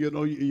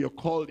you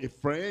call a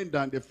friend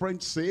and the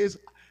friend says,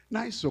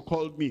 Nice you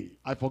called me.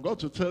 I forgot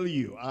to tell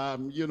you,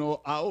 I'm,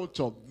 out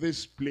of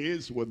this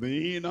place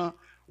within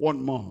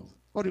 1 month.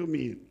 What do you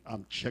mean?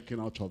 I'm checking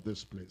out of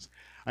this place.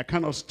 I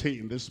cannot stay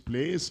in this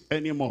place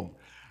anymore.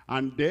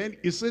 And then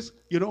he says,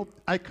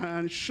 I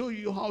can show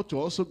you how to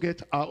also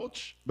get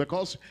out,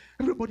 because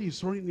everybody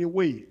is running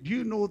away. Do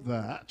you know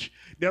that?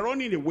 They're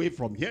running away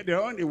from here, they're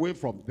running away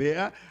from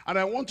there, and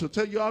I want to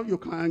tell you how you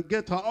can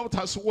get out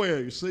as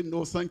well. You say,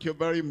 no, thank you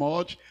very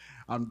much.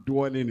 I'm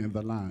dwelling in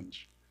the land.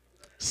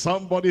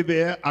 Somebody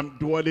there, I'm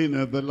dwelling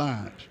in the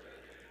land.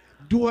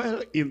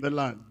 Dwell in the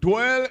land.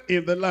 Dwell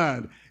in the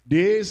land.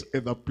 This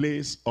is the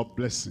place of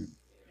blessing.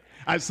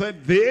 I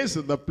said, this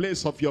is the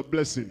place of your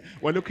blessing.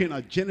 We're looking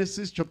at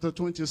Genesis chapter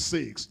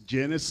 26.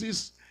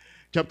 Genesis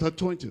chapter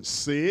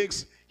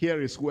 26.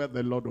 Here is where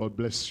the Lord will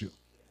bless you.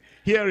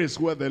 Here is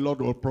where the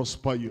Lord will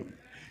prosper you.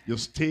 You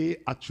stay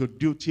at your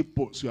duty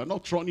post. You are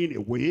not running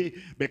away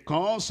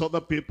because other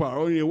people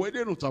are running away.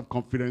 They don't have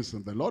confidence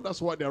in the Lord.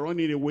 That's why they're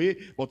running away.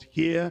 But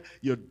here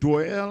you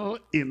dwell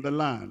in the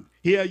land.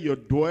 Here you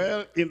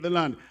dwell in the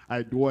land.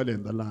 I dwell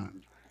in the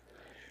land.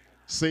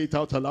 Say it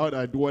out aloud.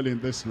 I dwell in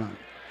this land.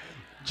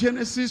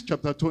 Genesis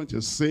chapter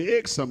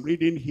 26, I'm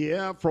reading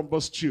here from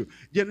verse 2.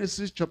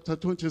 Genesis chapter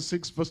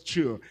 26, verse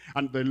 2.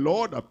 And the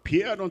Lord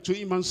appeared unto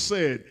him and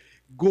said,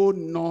 go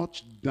not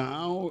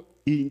down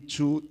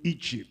into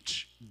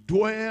Egypt.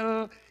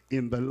 Dwell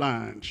in the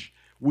land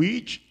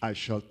which I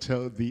shall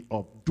tell thee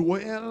of.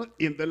 Dwell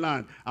in the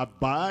land.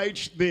 Abide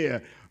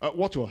there.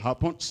 What will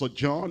happen?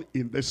 Sojourn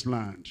in this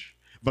land.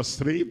 Verse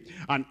 3.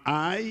 And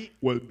I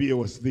will be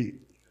with thee.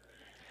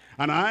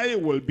 And I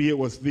will be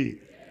with thee.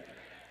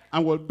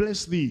 And will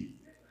bless thee.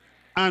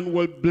 And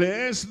will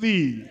bless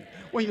thee.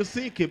 When you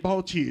think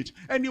about it,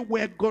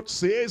 anywhere God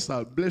says,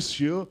 I'll bless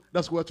you,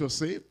 that's what you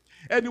say.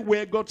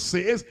 Anywhere God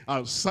says,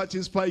 I'll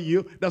satisfy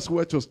you, that's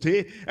where to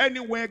stay.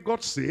 Anywhere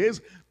God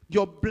says,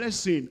 your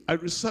blessing, I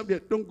reserve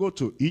it. Don't go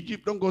to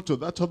Egypt, don't go to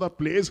that other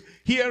place.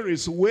 Here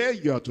is where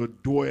you are to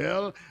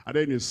dwell. And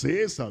then it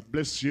says, I'll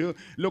bless you.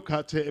 Look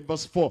at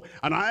verse 4.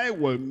 And I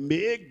will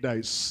make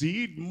thy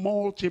seed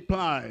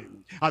multiply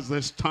as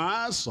the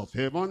stars of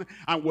heaven,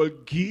 and will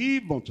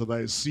give unto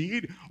thy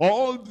seed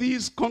all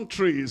these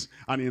countries.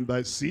 And in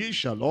thy seed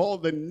shall all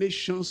the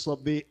nations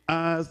of the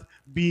earth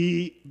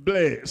be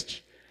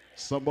blessed.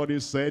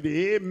 Somebody said,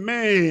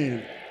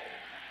 amen.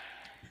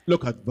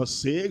 Look at verse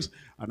 6.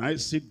 And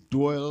Isaac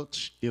dwelt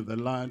in the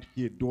land,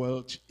 he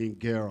dwelt in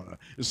Gerar.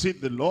 You see,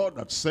 the Lord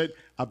had said,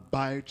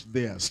 abide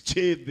there,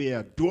 stay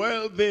there,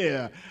 dwell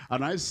there.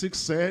 And Isaac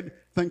said,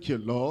 thank you,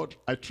 Lord.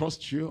 I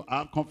trust you. I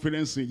have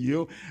confidence in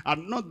you.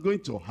 I'm not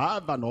going to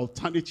have an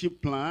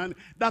alternative plan.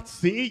 That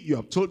thing you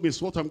have told me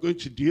is what I'm going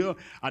to do.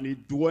 And he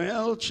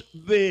dwelt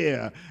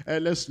there.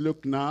 Let's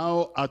look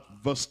now at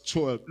verse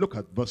 12. Look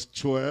at verse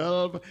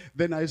 12.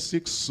 Then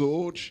Isaac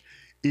sowed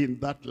in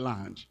that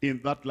land. In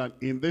that land.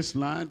 In this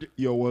land,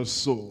 you will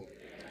sow.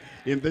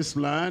 In this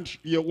land,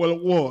 you will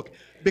walk.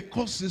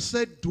 Because he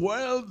said,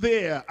 dwell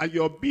there, and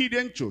you're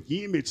obedient to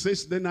him. It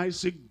says, then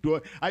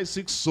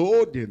Isaac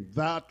sowed in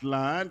that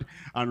land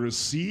and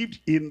received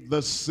in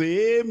the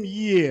same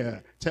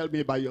year. Tell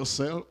me by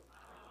yourself.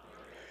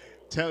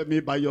 Tell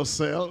me by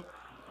yourself.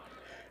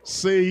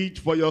 Say it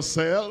for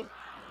yourself.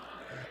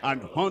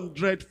 And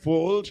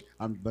 100-fold,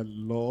 and the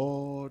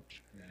Lord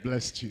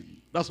blessed him.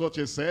 That's what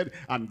he said.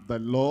 And the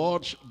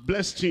Lord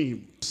blessed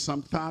him.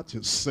 Psalm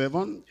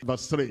 37,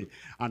 verse 3.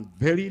 And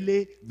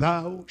verily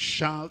thou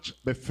shalt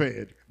be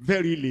fed.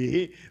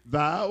 Verily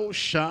thou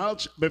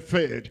shalt be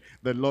fed.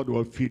 The Lord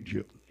will feed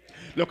you.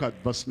 Look at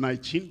verse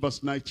 19.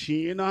 Verse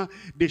 19.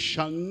 They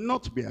shall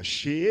not be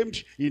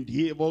ashamed in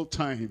the evil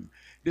time.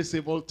 This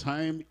evil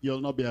time, you'll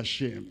not be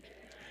ashamed.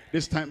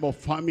 This time of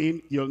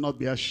famine, you'll not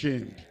be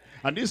ashamed.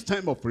 And this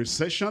time of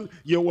recession,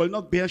 you will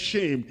not be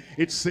ashamed.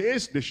 It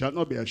says, they shall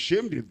not be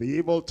ashamed in the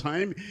evil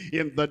time.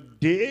 In the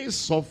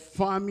days of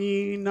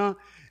famine,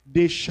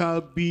 they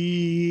shall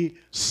be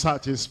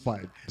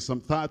satisfied.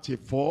 Psalm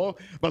 34,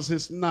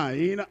 verses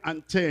 9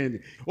 and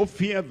 10. O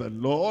fear the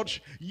Lord,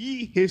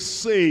 ye his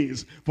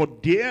saints, for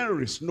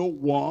there is no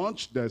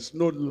want, there's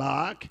no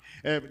lack,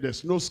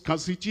 there's no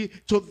scarcity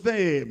to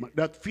them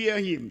that fear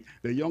him.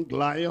 The young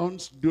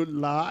lions do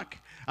lack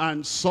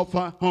and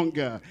suffer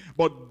hunger,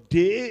 but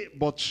they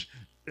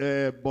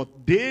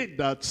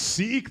that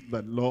seek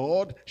the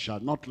Lord shall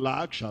not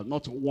lack, shall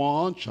not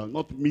want, shall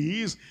not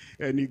miss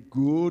any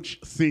good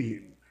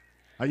thing.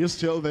 Are you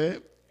still there?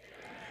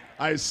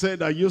 I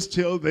said, are you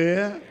still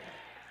there?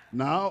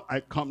 Now I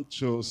come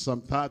to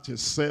Psalm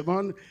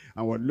 37,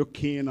 and we're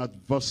looking at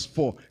verse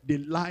 4.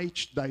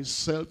 Delight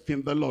thyself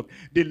in the Lord.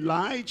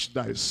 Delight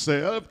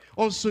thyself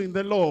also in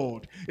the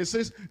Lord. It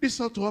says,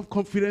 this ought to have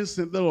confidence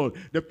in the Lord.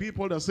 The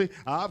people that say,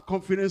 I have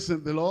confidence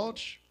in the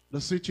Lord,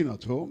 they're sitting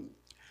at home.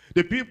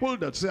 The people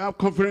that say have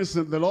confidence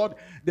in the Lord,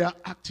 they are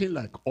acting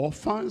like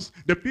orphans.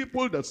 The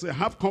people that say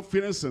have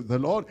confidence in the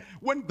Lord,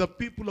 when the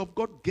people of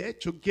God get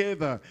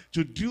together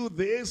to do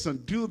this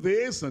and do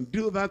this and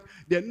do that,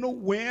 they're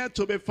nowhere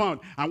to be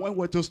found. And when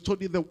we're to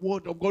study the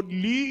word of God,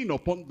 lean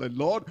upon the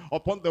Lord,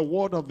 upon the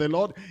word of the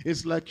Lord,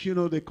 it's like, you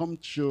know, they come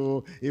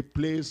to a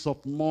place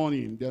of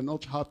mourning. They're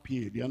not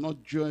happy. They are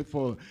not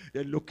joyful.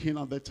 They're looking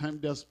at the time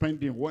they're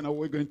spending. When are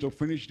we going to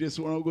finish this?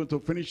 When are we going to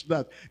finish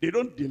that? They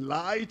don't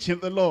delight in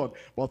the Lord.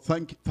 But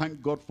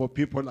thank God for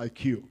people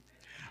like you.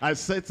 I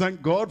said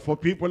thank God for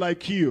people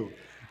like you.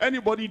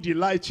 Anybody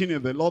delighting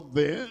in the Lord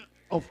there?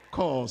 Of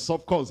course,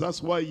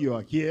 that's why you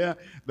are here.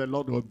 The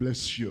Lord will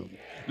bless you.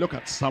 Look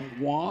at Psalm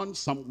 1,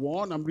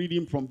 I'm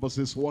reading from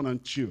verses 1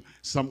 and 2.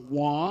 Psalm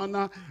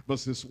 1,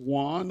 verses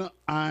 1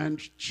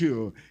 and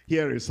 2.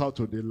 Here is how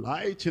to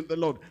delight in the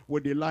Lord.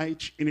 We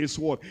delight in his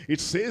word. It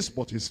says,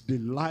 but his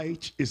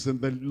delight is in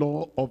the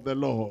law of the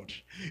Lord.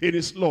 In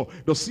his law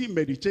does he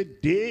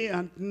meditate day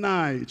and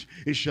night.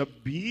 It shall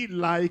be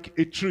like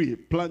a tree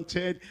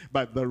planted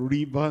by the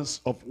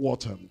rivers of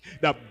water,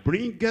 that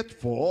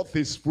bringeth forth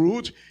his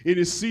fruit in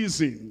his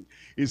season.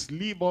 His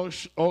leaf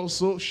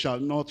also shall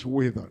not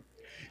wither.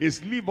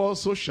 His leaf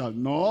also shall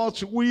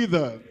not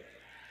wither.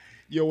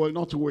 You will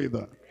not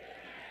wither.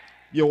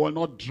 You will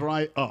not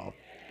dry up.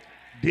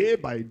 Day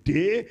by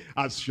day,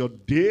 as your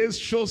days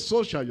show,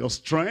 so shall your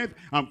strength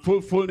and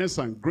fullness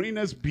and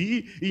greenness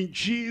be, in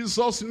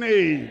Jesus'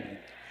 name.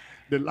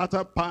 The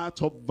latter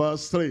part of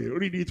verse 3,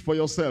 read it for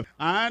yourself.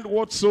 And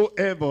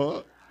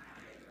whatsoever,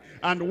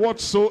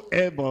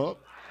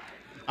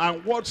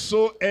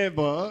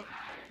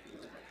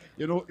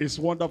 you know, it's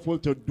wonderful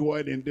to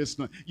dwell in this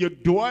land. You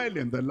dwell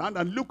in the land,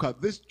 and look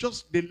at this,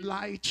 just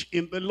delight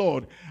in the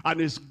Lord, and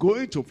it's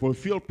going to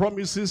fulfill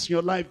promises in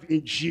your life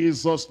in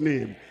Jesus'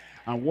 name.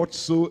 And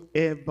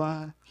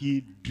whatsoever he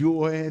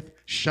doeth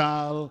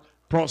shall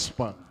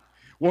prosper.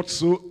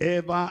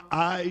 Whatsoever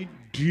I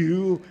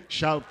do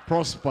shall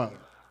prosper.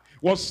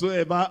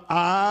 Whatsoever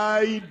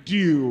I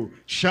do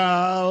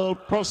shall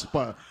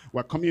prosper.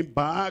 We're coming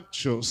back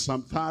to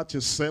Psalm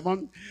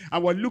 37,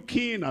 and we're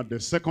looking at the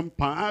second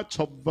part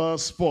of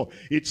verse 4.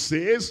 It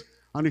says,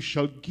 and it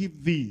shall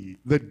give thee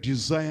the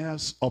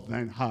desires of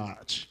thine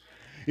heart.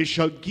 It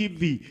shall give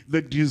thee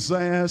the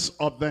desires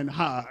of thine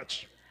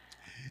heart.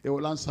 It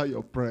will answer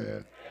your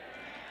prayer.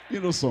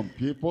 You know, some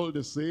people,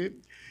 they say,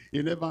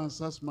 he never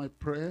answers my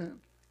prayer.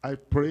 I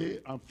pray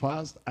and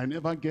fast. I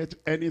never get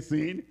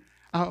anything.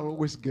 I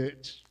always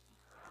get.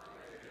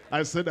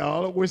 I said, I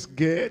always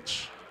get.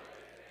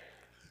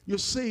 You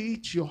say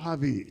it, you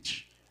have it.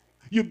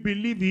 You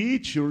believe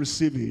it, you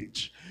receive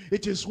it.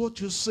 It is what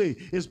you say.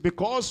 It's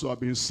because you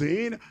have been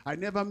saying, I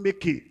never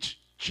make it.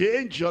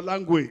 Change your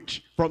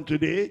language. From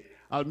today,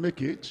 I'll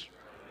make it.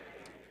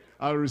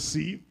 I'll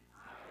receive.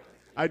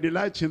 I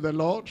delight in the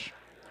Lord.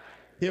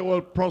 He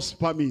will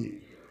prosper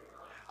me.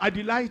 I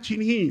delight in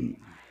him.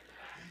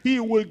 He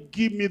will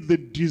give me the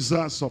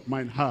desires of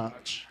mine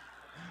heart.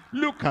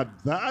 Look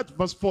at that,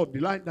 verse 4.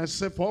 Delight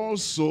thyself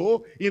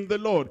also in the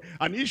Lord,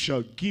 and he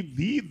shall give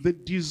thee the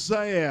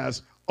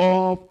desires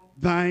of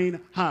thine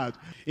heart.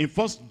 In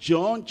 1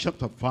 John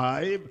chapter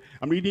 5,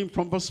 I'm reading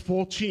from verse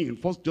 14.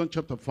 1 John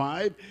chapter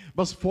 5,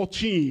 verse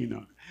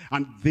 14.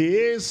 And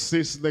this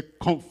is the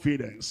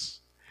confidence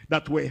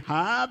that we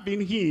have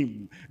in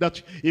him,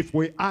 that if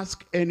we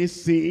ask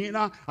anything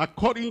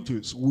according to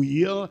his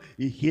will,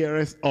 he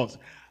heareth us.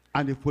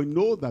 And if we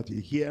know that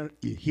he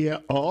hear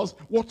us,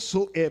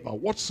 whatsoever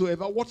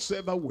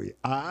we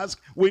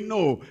ask, we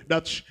know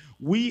that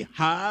we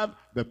have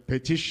the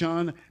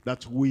petition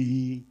that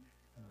we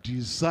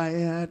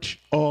desired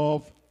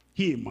of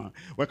him.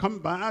 We're coming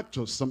back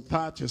to Psalm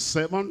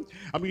 37.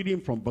 I'm reading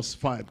from verse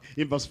 5.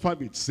 In verse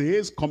 5 it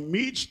says,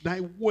 commit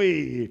thy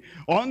way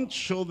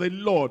unto the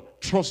Lord.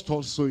 Trust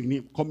also in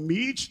him.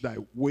 Commit thy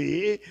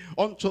way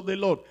unto the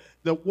Lord.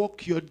 The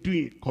work you're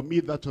doing,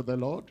 commit that to the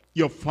Lord.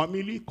 Your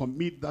family,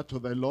 commit that to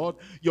the Lord.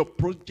 Your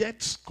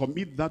projects,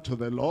 commit that to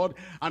the Lord.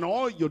 And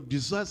all your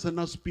desires and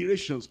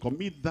aspirations,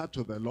 commit that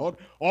to the Lord.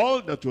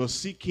 All that you're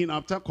seeking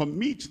after,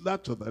 commit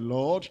that to the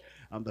Lord.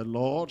 And the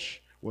Lord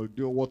will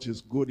do what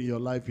is good in your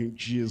life in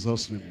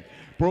Jesus' name.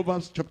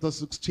 Proverbs chapter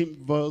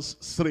 16, verse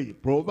 3.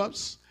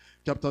 Proverbs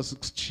chapter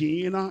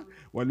 16,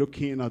 we're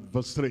looking at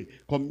verse 3.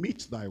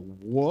 Commit thy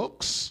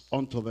works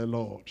unto the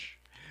Lord,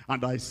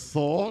 and thy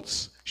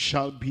thoughts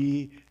shall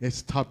be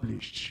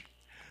established.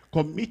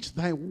 Commit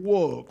thy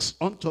works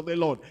unto the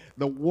Lord,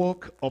 the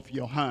work of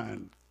your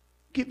hand.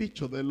 Give it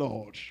to the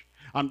Lord.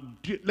 And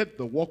let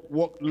the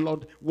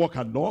Lord walk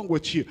along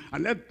with you.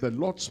 And let the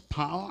Lord's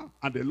power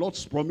and the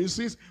Lord's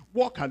promises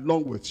walk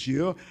along with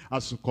you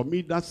as you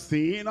commit that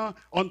thing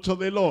unto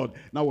the Lord.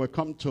 Now we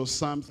come to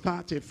Psalm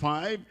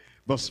 35,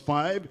 verse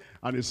 5.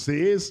 And it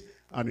says,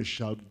 and it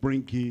shall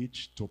bring it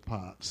to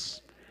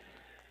pass.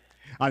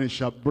 And it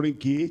shall bring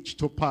it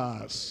to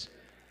pass.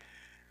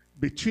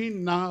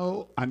 Between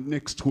now and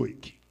next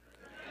week,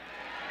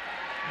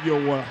 you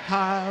will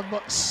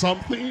have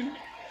something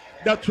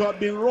that you have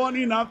been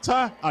running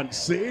after and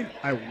saying,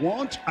 I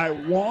want.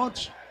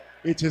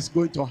 It is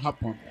going to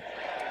happen.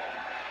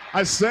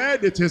 I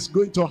said it is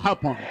going to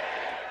happen.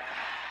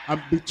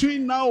 And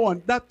between now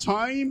and that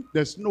time,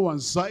 there's no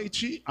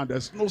anxiety, and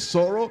there's no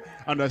sorrow,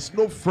 and there's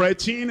no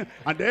fretting.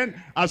 And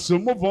then as you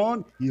move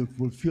on, he'll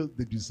fulfill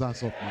the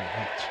desires of my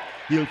heart.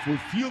 He'll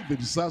fulfill the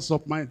desires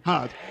of my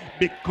heart.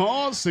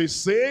 Because it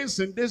says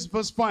in this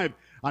verse 5,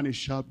 and it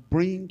shall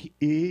bring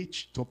it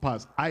to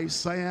pass.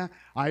 Isaiah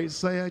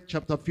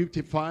chapter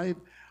 55.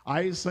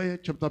 Isaiah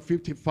chapter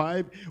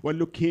 55, we're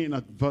looking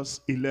at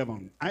verse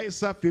 11.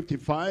 Isaiah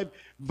 55,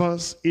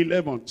 verse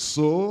 11.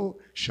 So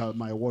shall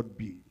my word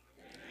be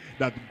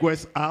that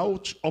goeth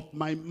out of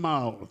my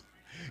mouth.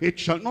 It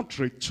shall not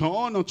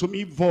return unto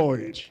me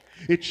void.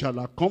 It shall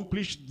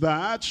accomplish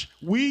that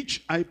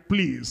which I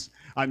please,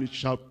 and it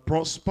shall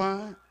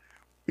prosper.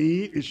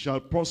 It shall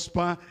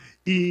prosper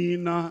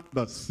in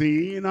the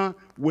thing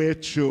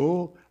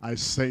whereto I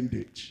send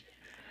it.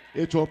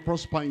 It will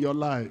prosper in your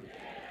life.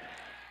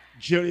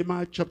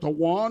 Jeremiah chapter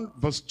 1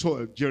 verse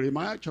 12.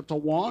 Jeremiah chapter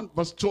 1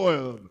 verse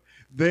 12.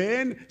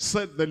 Then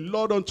said the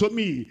Lord unto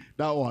me,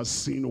 thou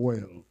hast seen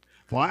well,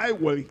 for I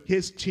will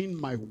hasten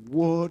my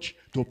word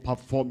to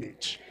perform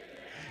it.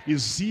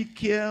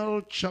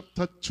 Ezekiel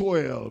chapter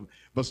 12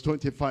 verse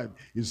 25.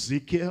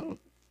 Ezekiel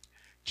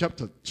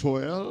chapter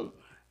 12,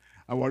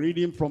 and we're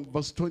reading from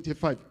verse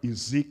 25.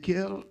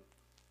 Ezekiel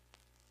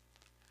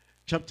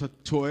chapter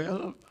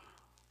 12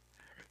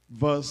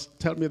 verse,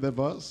 tell me the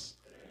verse.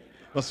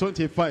 Verse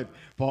 25.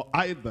 For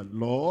I, the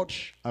Lord,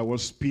 I will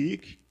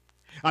speak,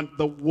 and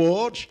the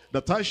word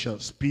that I shall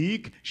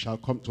speak shall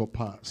come to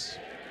pass.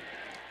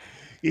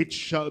 It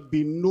shall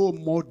be no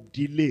more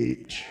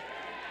delayed,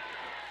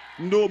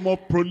 no more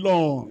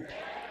prolonged.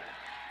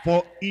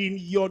 For in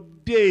your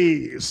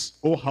days,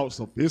 O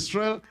house of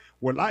Israel,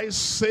 will I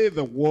say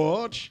the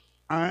word,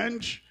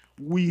 and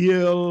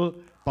will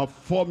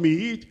perform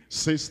it,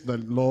 says the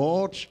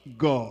Lord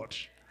God.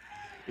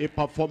 A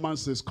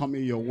performance is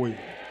coming your way.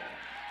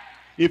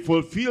 A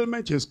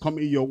fulfillment is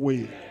coming your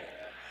way.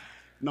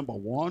 Number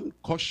one,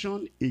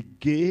 caution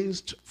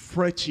against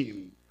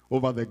fretting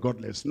over the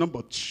godless.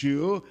 Number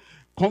two,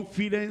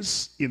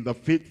 confidence in the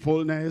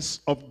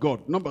faithfulness of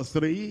God. Number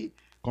three,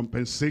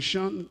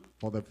 compensation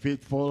for the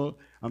faithful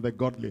and the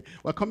godly.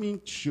 We're coming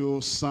to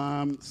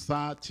Psalm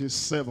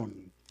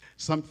 37.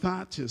 Psalm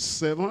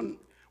 37,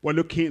 we're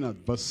looking at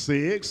verse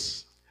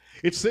 6.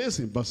 It says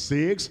in verse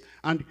 6,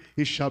 and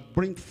he shall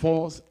bring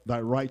forth thy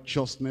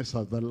righteousness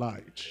as the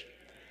light,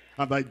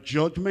 and thy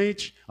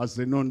judgment as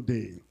the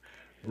noonday.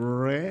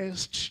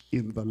 Rest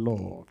in the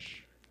Lord,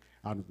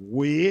 and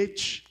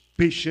wait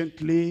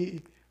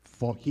patiently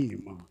for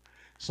him.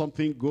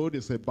 Something good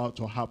is about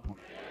to happen.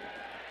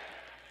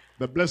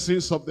 The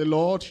blessings of the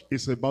Lord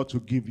is about to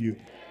give you.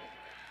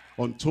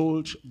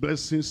 Untold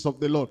blessings of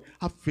the Lord.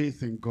 Have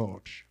faith in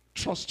God.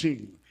 Trust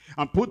him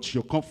and put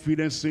your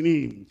confidence in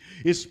him.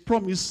 His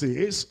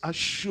promises are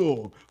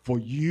sure for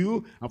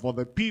you and for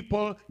the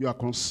people you are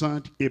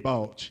concerned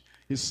about.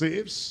 He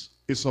saves,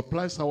 he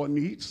supplies our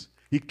needs,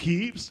 he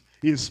keeps,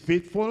 he is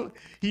faithful.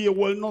 He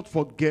will not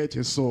forget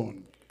his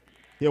own.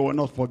 He will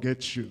not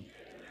forget you.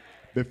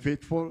 Be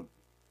faithful,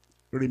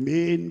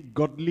 remain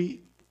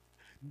godly,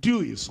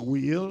 do his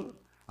will,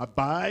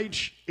 abide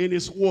in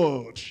his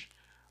word,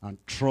 and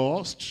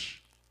trust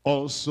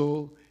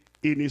also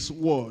in his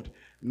word.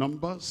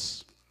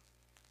 Numbers,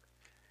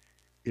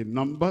 in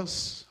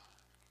Numbers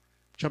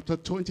chapter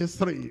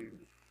 23.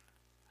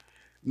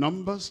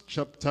 Numbers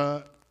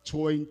chapter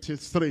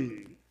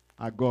 23.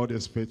 Our God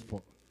is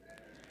faithful.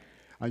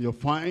 And you'll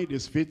find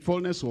his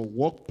faithfulness will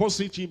work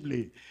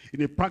positively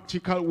in a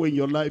practical way in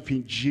your life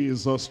in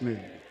Jesus'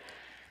 name.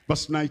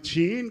 Verse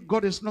 19,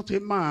 God is not a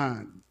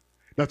man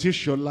that he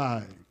should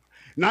lie,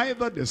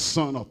 neither the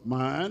son of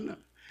man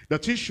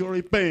that he should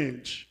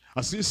repent.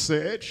 As he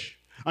said,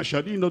 and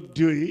shall he not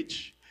do it?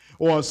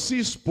 Or as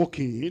he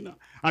spoken,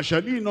 and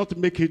shall he not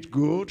make it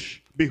good?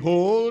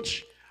 Behold,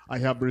 I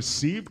have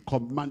received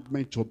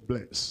commandment to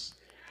bless,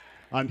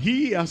 and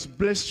he has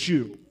blessed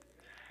you.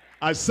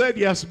 I said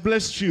he has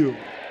blessed you,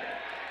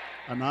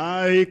 and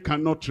I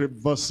cannot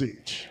reverse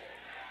it.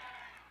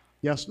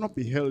 He has not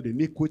beheld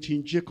iniquity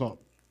in Jacob,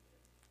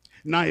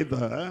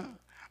 neither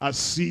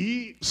has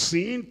he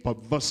seen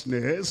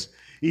perverseness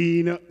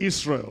in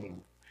Israel.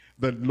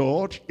 The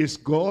Lord is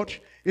God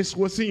is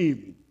with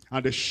him,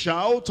 and the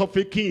shout of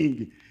a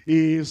king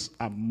is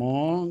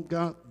among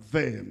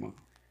them.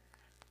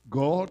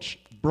 God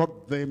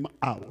brought them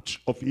out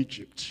of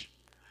Egypt.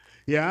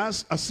 He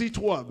has, as it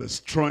were, the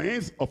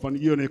strength of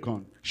an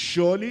unicorn.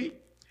 Surely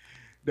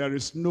there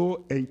is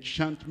no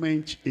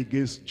enchantment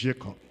against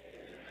Jacob.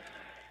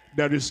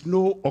 There is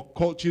no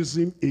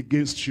occultism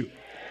against you.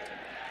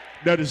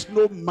 There is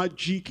no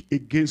magic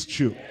against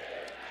you.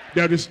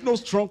 There is no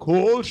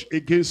stronghold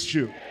against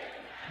you.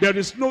 There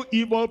is no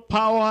evil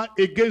power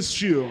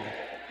against you.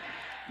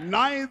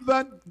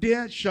 Neither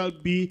there shall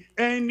be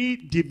any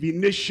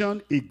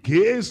divination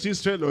against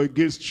Israel or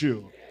against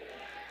you.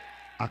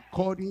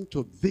 According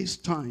to this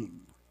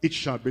time, it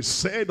shall be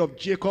said of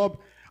Jacob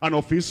and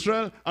of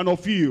Israel and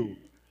of you,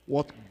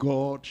 what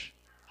God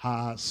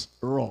has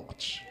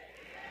wrought,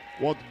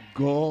 what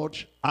God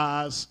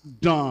has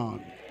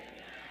done.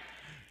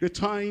 The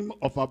time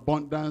of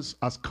abundance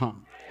has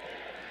come,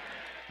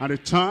 and the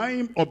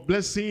time of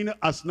blessing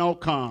has now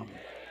come.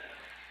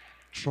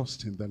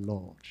 Trust in the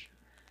Lord.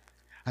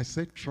 I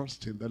said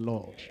trust in the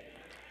Lord.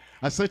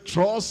 I said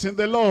trust in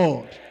the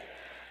Lord.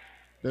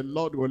 The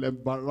Lord will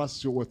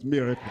embarrass you with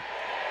miracles,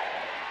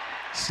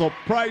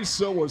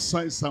 surprise you with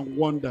signs and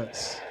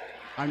wonders,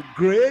 and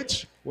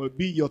great will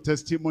be your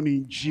testimony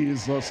in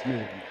Jesus'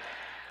 name.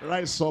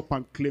 Rise up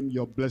and claim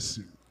your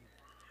blessing.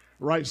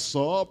 Rise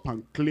up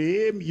and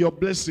claim your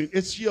blessing.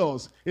 It's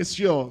yours. It's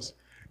yours.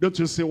 Don't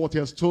you see what he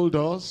has told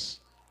us?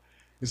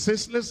 He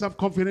says, let's have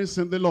confidence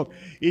in the Lord.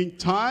 In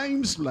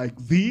times like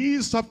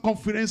these, have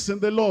confidence in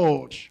the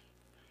Lord.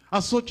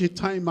 At such a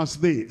time as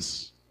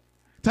this,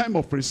 time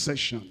of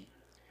recession,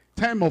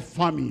 time of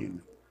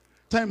famine,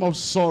 time of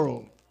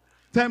sorrow,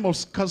 time of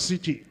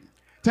scarcity,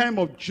 time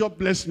of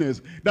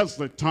joblessness, that's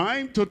the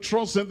time to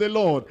trust in the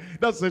Lord.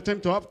 That's the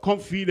time to have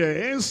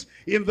confidence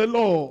in the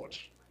Lord.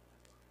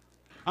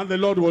 And the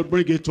Lord will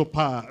bring it to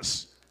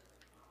pass.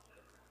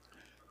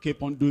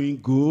 Keep on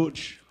doing good.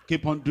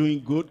 Keep on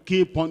doing good.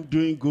 Keep on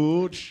doing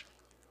good.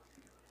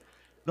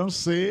 Don't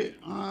say,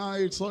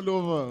 it's all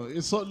over.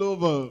 It's all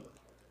over.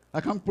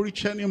 I can't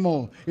preach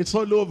anymore. It's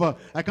all over.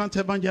 I can't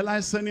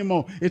evangelize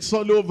anymore. It's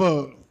all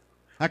over.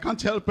 I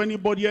can't help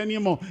anybody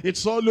anymore.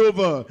 It's all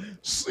over.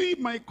 See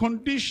my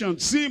condition.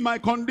 See my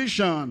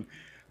condition.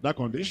 That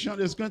condition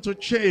is going to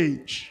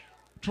change.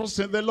 Trust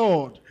in the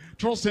Lord.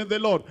 Trust in the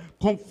Lord.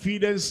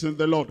 Confidence in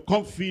the Lord.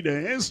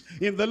 Confidence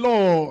in the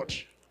Lord.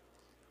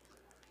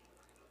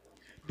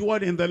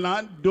 Dwell in the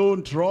land.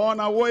 Don't run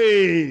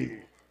away.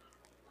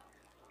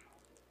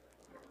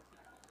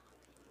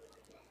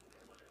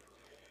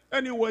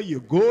 Anywhere you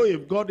go,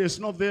 if God is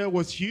not there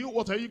with you,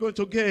 what are you going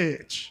to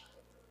get?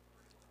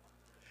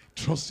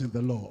 Trust in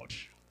the Lord.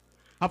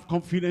 Have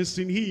confidence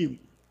in him.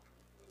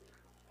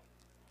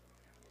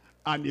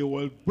 And he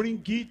will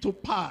bring it to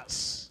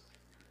pass.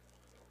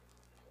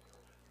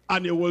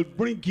 And he will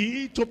bring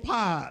it to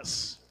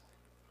pass.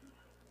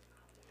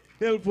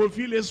 He'll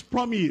fulfill his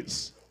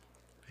promise.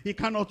 He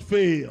cannot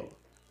fail.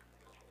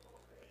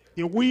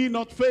 He will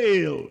not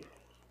fail.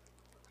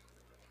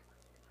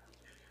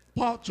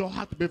 Pour out your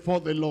heart before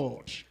the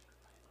Lord.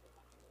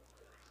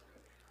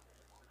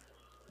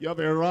 You have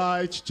a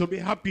right to be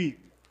happy.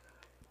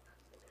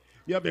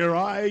 You have a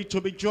right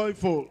to be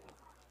joyful.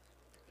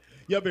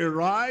 You have a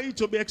right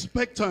to be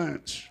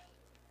expectant.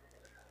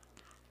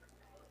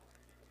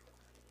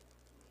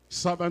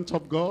 Servant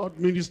of God,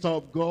 minister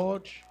of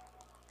God,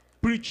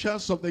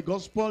 preachers of the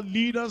gospel,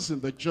 leaders in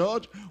the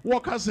church,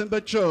 workers in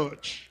the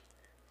church.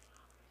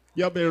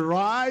 You have a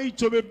right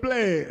to be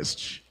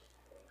blessed.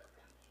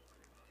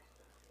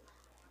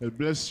 He'll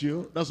bless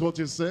you. That's what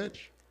he said.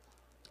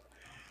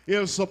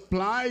 He'll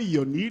supply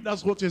your need.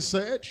 That's what he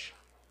said.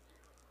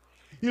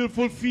 He'll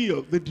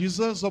fulfill the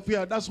desires of your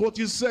heart. That's what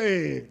he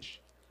said.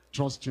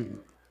 Trust him.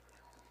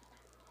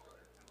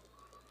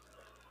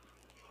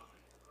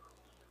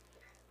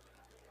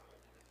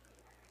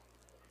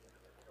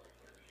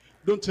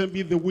 Don't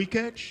envy the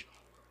wicked.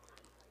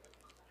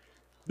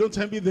 Don't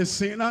envy the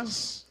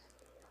sinners.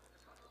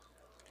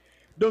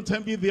 Don't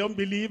envy the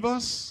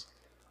unbelievers.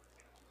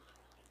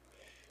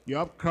 You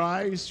have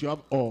Christ, you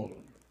have all.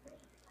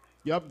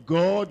 You have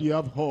God, you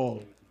have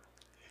all.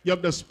 You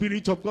have the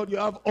Spirit of God, you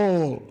have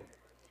all.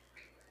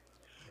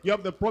 You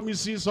have the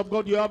promises of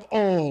God, you have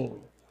all.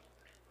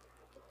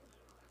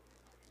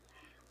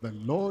 The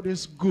Lord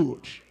is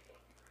good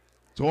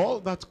to all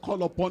that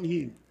call upon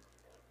him.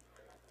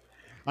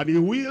 And he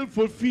will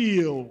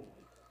fulfill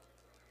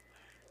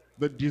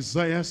the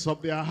desires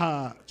of their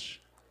heart.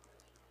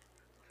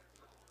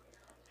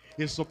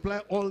 He supply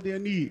all their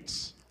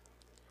needs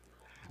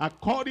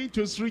according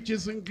to his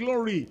riches in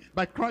glory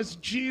by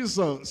Christ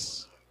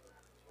Jesus.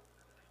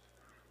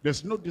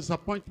 There's no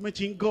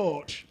disappointment in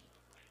God.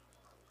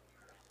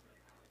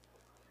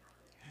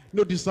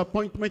 No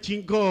disappointment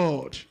in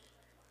God.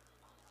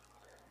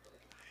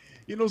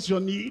 He knows your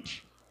need.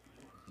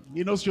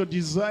 He knows your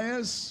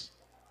desires.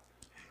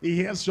 He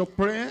hears your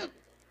prayer.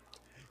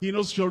 He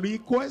knows your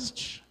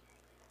request.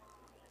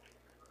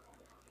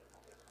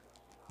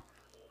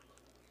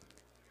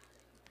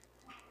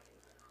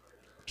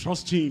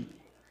 Trust him.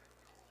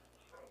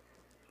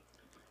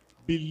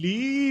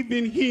 Believe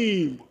in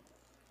him.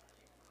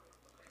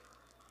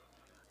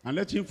 And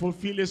let him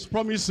fulfill his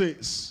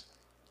promises.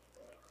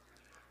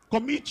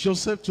 Commit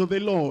yourself to the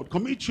Lord.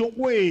 Commit your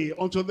way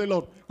unto the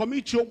Lord.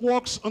 Commit your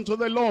works unto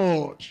the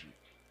Lord.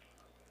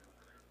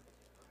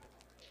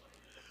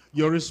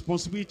 Your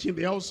responsibility in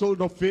the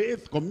household of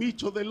faith, commit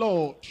to the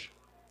Lord.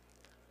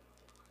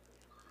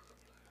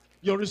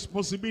 Your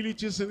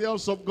responsibilities in the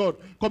house of God,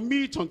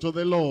 commit unto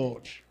the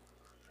Lord.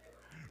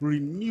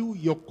 Renew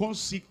your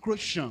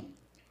consecration.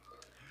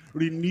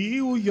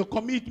 Renew your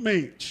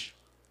commitment.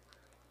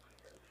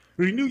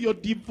 Renew your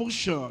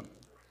devotion,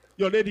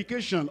 your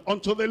dedication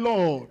unto the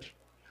Lord.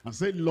 And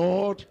say,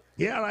 Lord,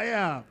 here I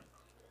am.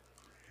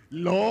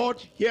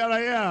 Lord, here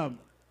I am.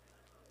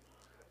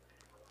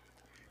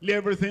 Lay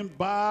everything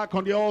back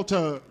on the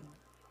altar.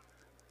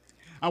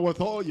 And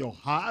with all your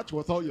heart,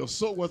 with all your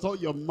soul, with all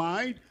your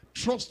mind,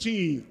 trust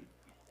him.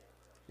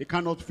 He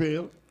cannot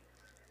fail.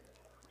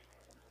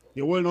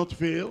 He will not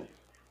fail.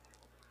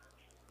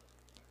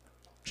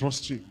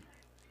 Trust him.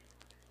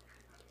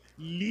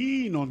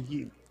 Lean on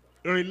him.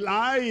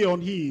 Rely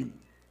on him.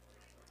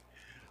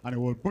 And he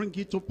will bring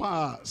it to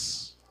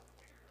pass.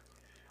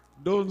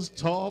 Don't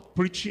stop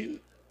preaching.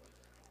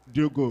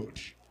 Do good.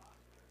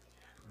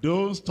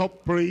 Don't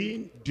stop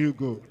praying. Do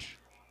good.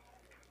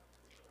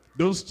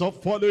 Don't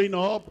stop following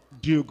up.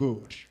 Do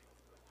good.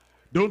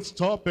 Don't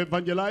stop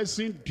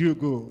evangelizing. Do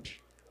good.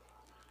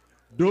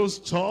 Don't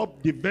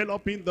stop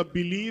developing the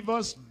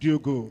believers. Do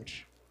good.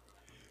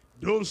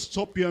 Don't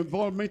stop your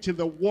involvement in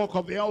the work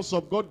of the house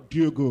of God.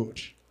 Do good.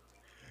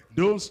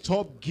 Don't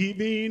stop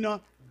giving.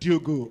 Do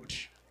good.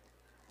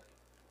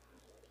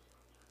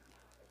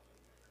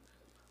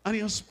 And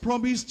he has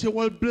promised he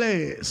will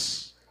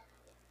bless.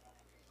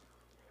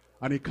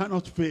 And he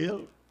cannot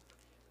fail.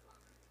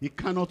 He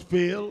cannot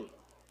fail.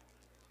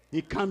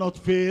 He cannot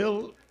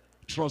fail.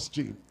 Trust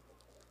him.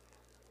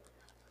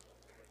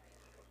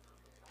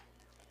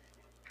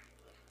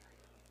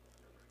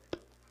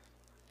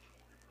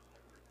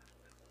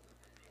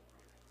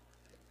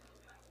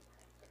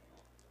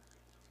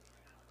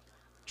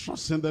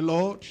 Trust in the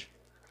Lord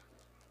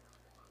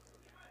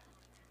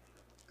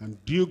and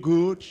do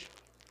good.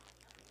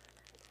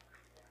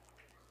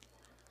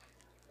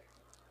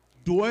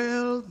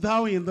 Dwell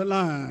thou in the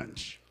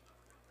land.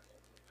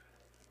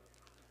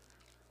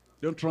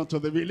 Don't run to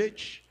the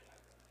village.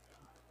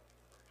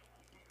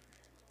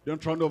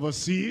 Don't run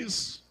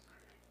overseas.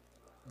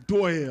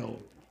 Dwell.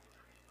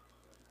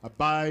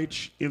 Abide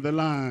in the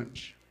land.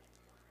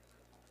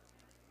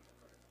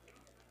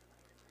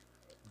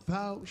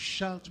 Thou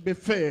shalt be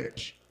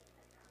fed.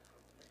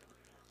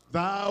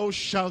 Thou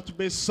shalt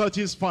be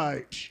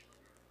satisfied.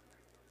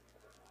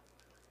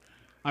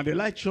 And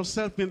delight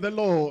yourself in the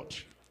Lord.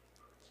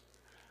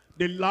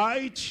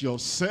 Delight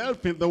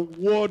yourself in the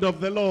word of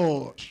the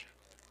Lord.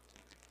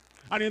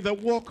 And in the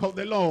work of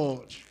the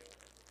Lord.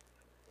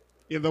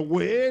 In the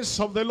ways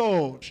of the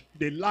Lord.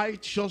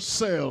 Delight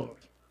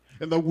yourself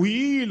in the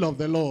will of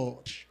the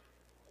Lord.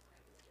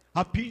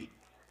 Happy,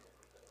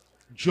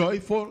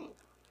 joyful,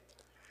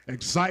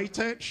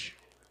 excited,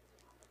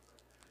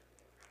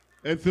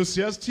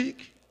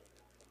 enthusiastic,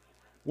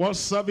 while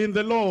serving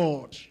the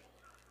Lord.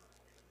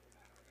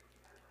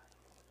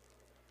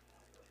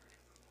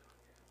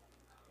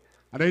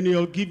 And then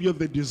he'll give you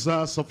the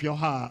desires of your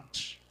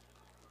heart.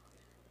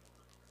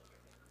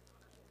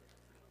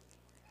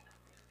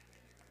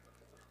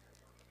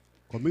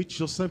 Commit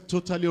yourself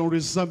totally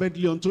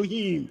unreservedly unto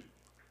him.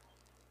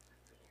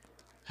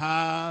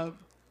 Have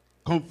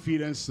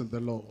confidence in the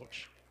Lord.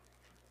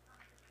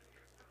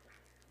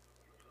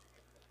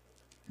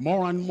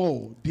 More and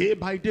more, day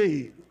by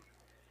day,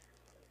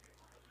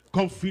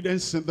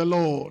 confidence in the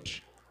Lord.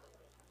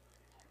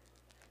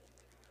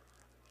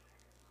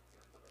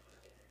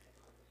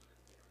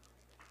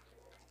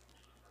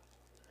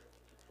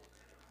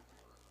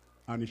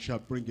 And he shall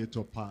bring it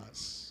to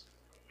pass.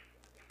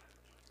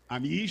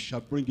 And he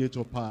shall bring it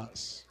to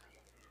pass.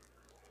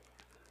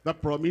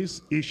 That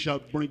promise, he shall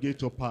bring it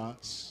to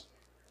pass.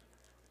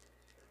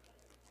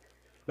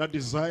 That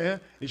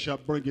desire, he shall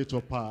bring it to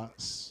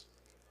pass.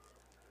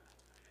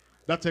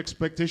 That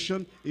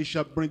expectation, he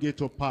shall bring it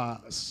to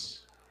pass.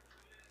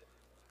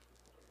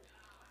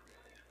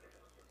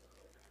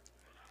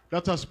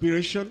 That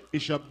aspiration, he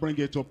shall bring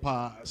it to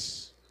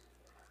pass.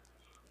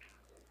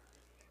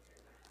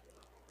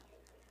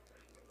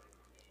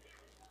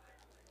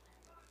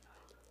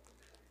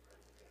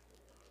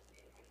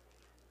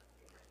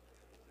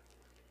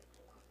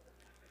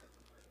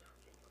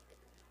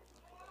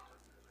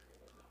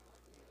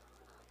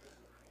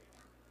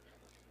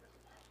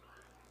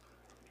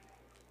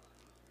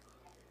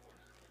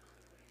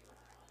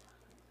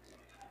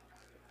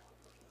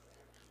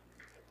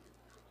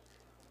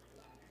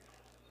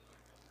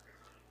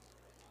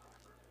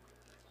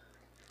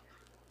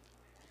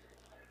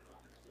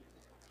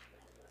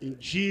 In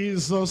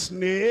Jesus'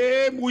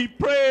 name we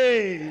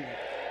pray.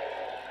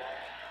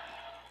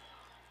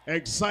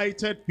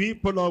 Excited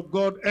people of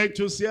God,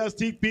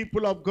 enthusiastic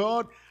people of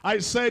God, I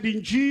said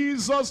in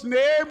Jesus'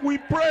 name we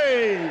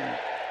pray.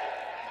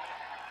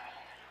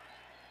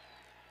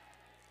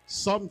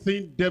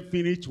 Something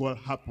definite will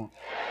happen.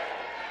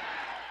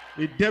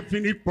 A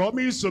definite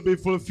promise will be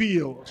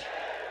fulfilled.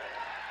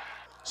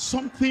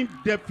 Something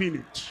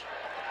definite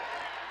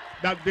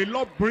that the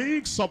Lord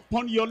brings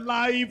upon your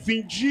life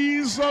in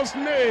Jesus'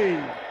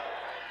 name.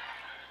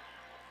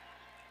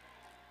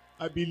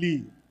 I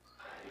believe.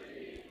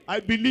 I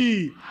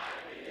believe.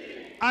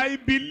 I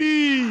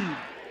believe.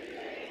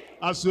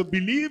 As you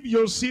believe,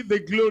 you'll see the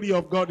glory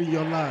of God in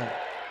your life.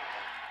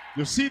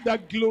 You see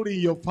that glory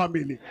in your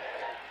family.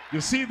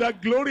 You see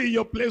that glory in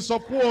your place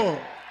of work.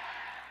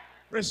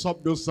 Raise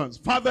up those hands.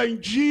 Father,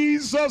 in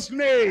Jesus'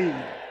 name,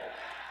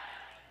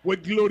 we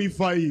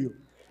glorify you.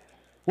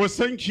 We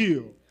thank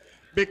you.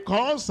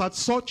 Because at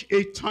such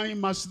a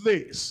time as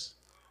this,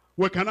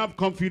 We can have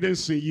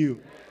confidence in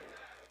you.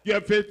 You are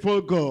a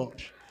faithful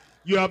God.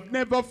 You have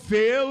never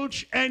failed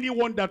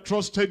anyone that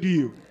trusted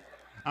you.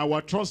 And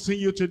we're trusting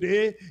you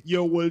today.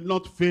 You will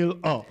not fail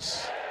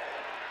us.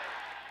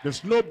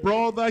 There's no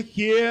brother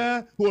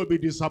here who will be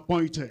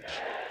disappointed.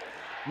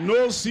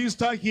 No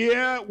sister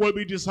here will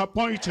be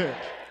disappointed.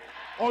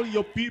 All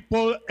your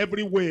people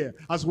everywhere,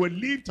 as we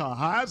lift our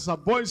hearts, our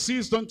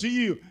voices unto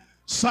you,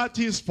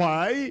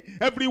 satisfy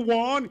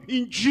everyone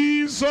in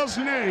Jesus'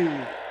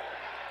 name.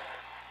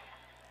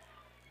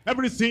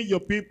 Everything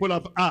your people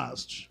have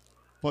asked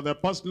for their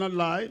personal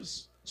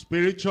lives,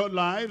 spiritual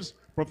lives,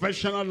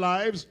 professional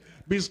lives,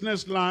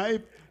 business life,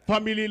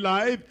 family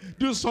life,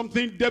 do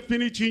something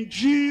definite in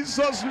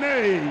Jesus'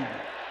 name.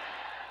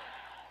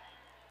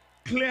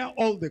 Clear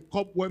all the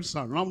cobwebs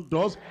around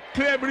us.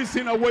 Clear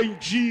everything away in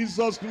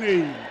Jesus'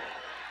 name.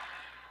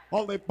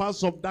 All the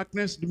powers of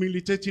darkness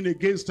militating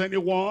against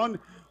anyone,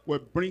 will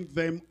bring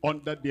them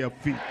under their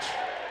feet.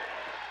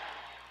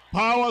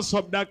 Powers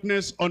of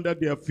darkness under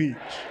their feet.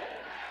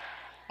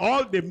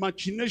 All the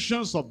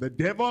machinations of the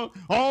devil,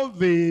 all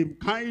the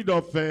kind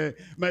of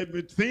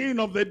thing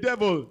of the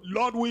devil,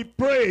 Lord, we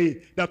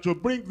pray that will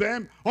bring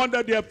them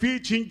under their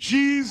feet in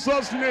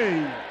Jesus'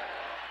 name.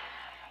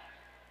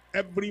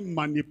 Every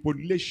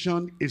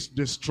manipulation is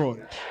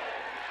destroyed.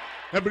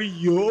 Every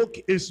yoke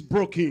is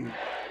broken.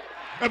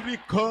 Every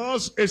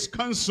curse is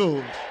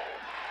cancelled.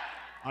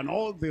 And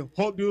all the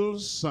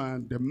hurdles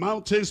and the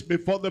mountains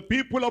before the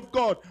people of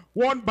God,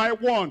 one by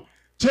one,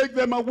 take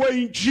them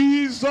away in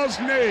Jesus'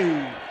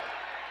 name.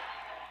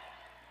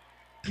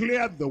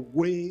 Clear the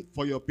way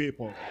for your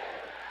people.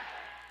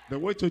 The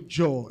way to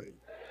joy.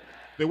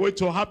 The way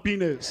to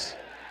happiness.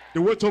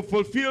 The way to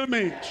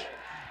fulfillment.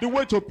 The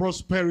way to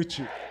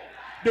prosperity.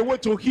 The way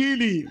to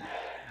healing.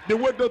 The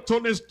way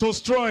to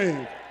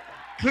strength.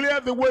 Clear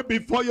the way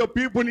before your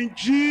people in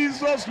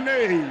Jesus'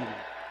 name.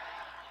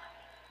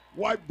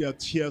 Wipe their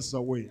tears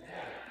away.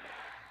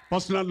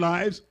 Personal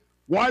lives,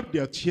 wipe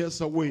their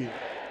tears away.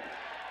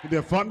 In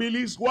their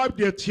families, wipe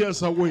their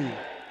tears away.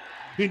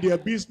 In their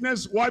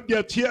business, wipe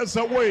their tears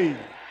away.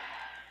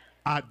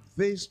 At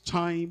this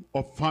time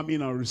of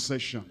famine and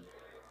recession,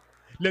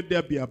 let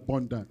there be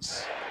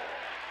abundance.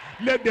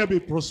 Let there be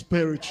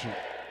prosperity.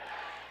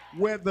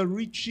 Where the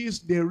riches,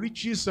 their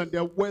riches and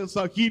their wealth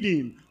are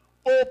hidden,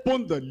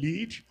 open the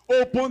lid,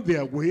 open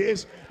their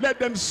ways, let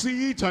them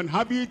see it and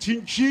have it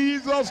in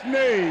Jesus'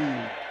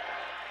 name.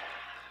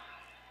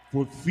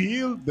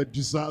 Fulfill the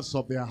desires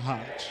of their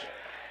heart.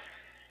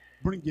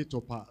 Bring it to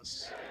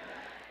pass.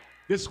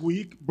 This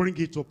week, bring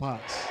it to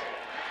pass.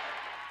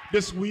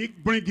 This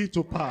week, bring it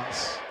to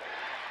pass.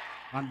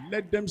 And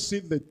let them see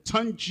the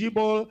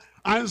tangible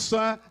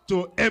answer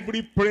to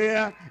every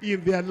prayer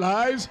in their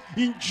lives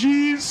in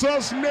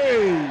Jesus'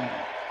 name.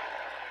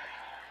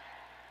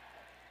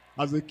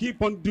 As they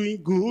keep on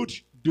doing good,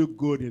 do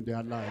good in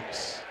their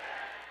lives.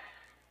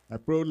 I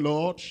pray,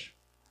 Lord,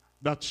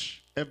 that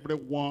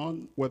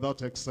everyone,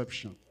 without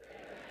exception,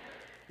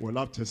 will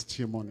have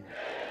testimony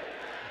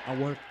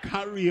and will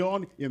carry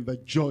on in the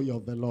joy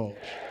of the Lord.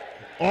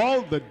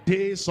 All the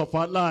days of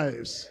our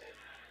lives,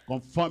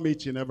 confirm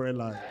it in every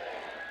life.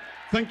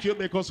 Thank you,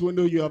 because we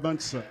know you have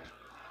answered.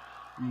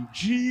 In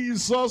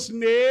Jesus'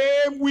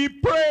 name we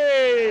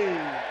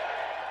pray.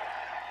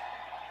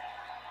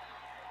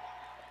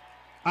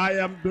 I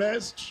am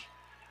blessed.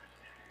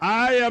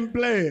 I am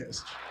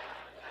blessed.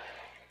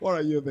 What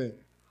are you there?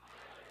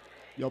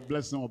 Your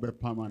blessing will be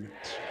permanent.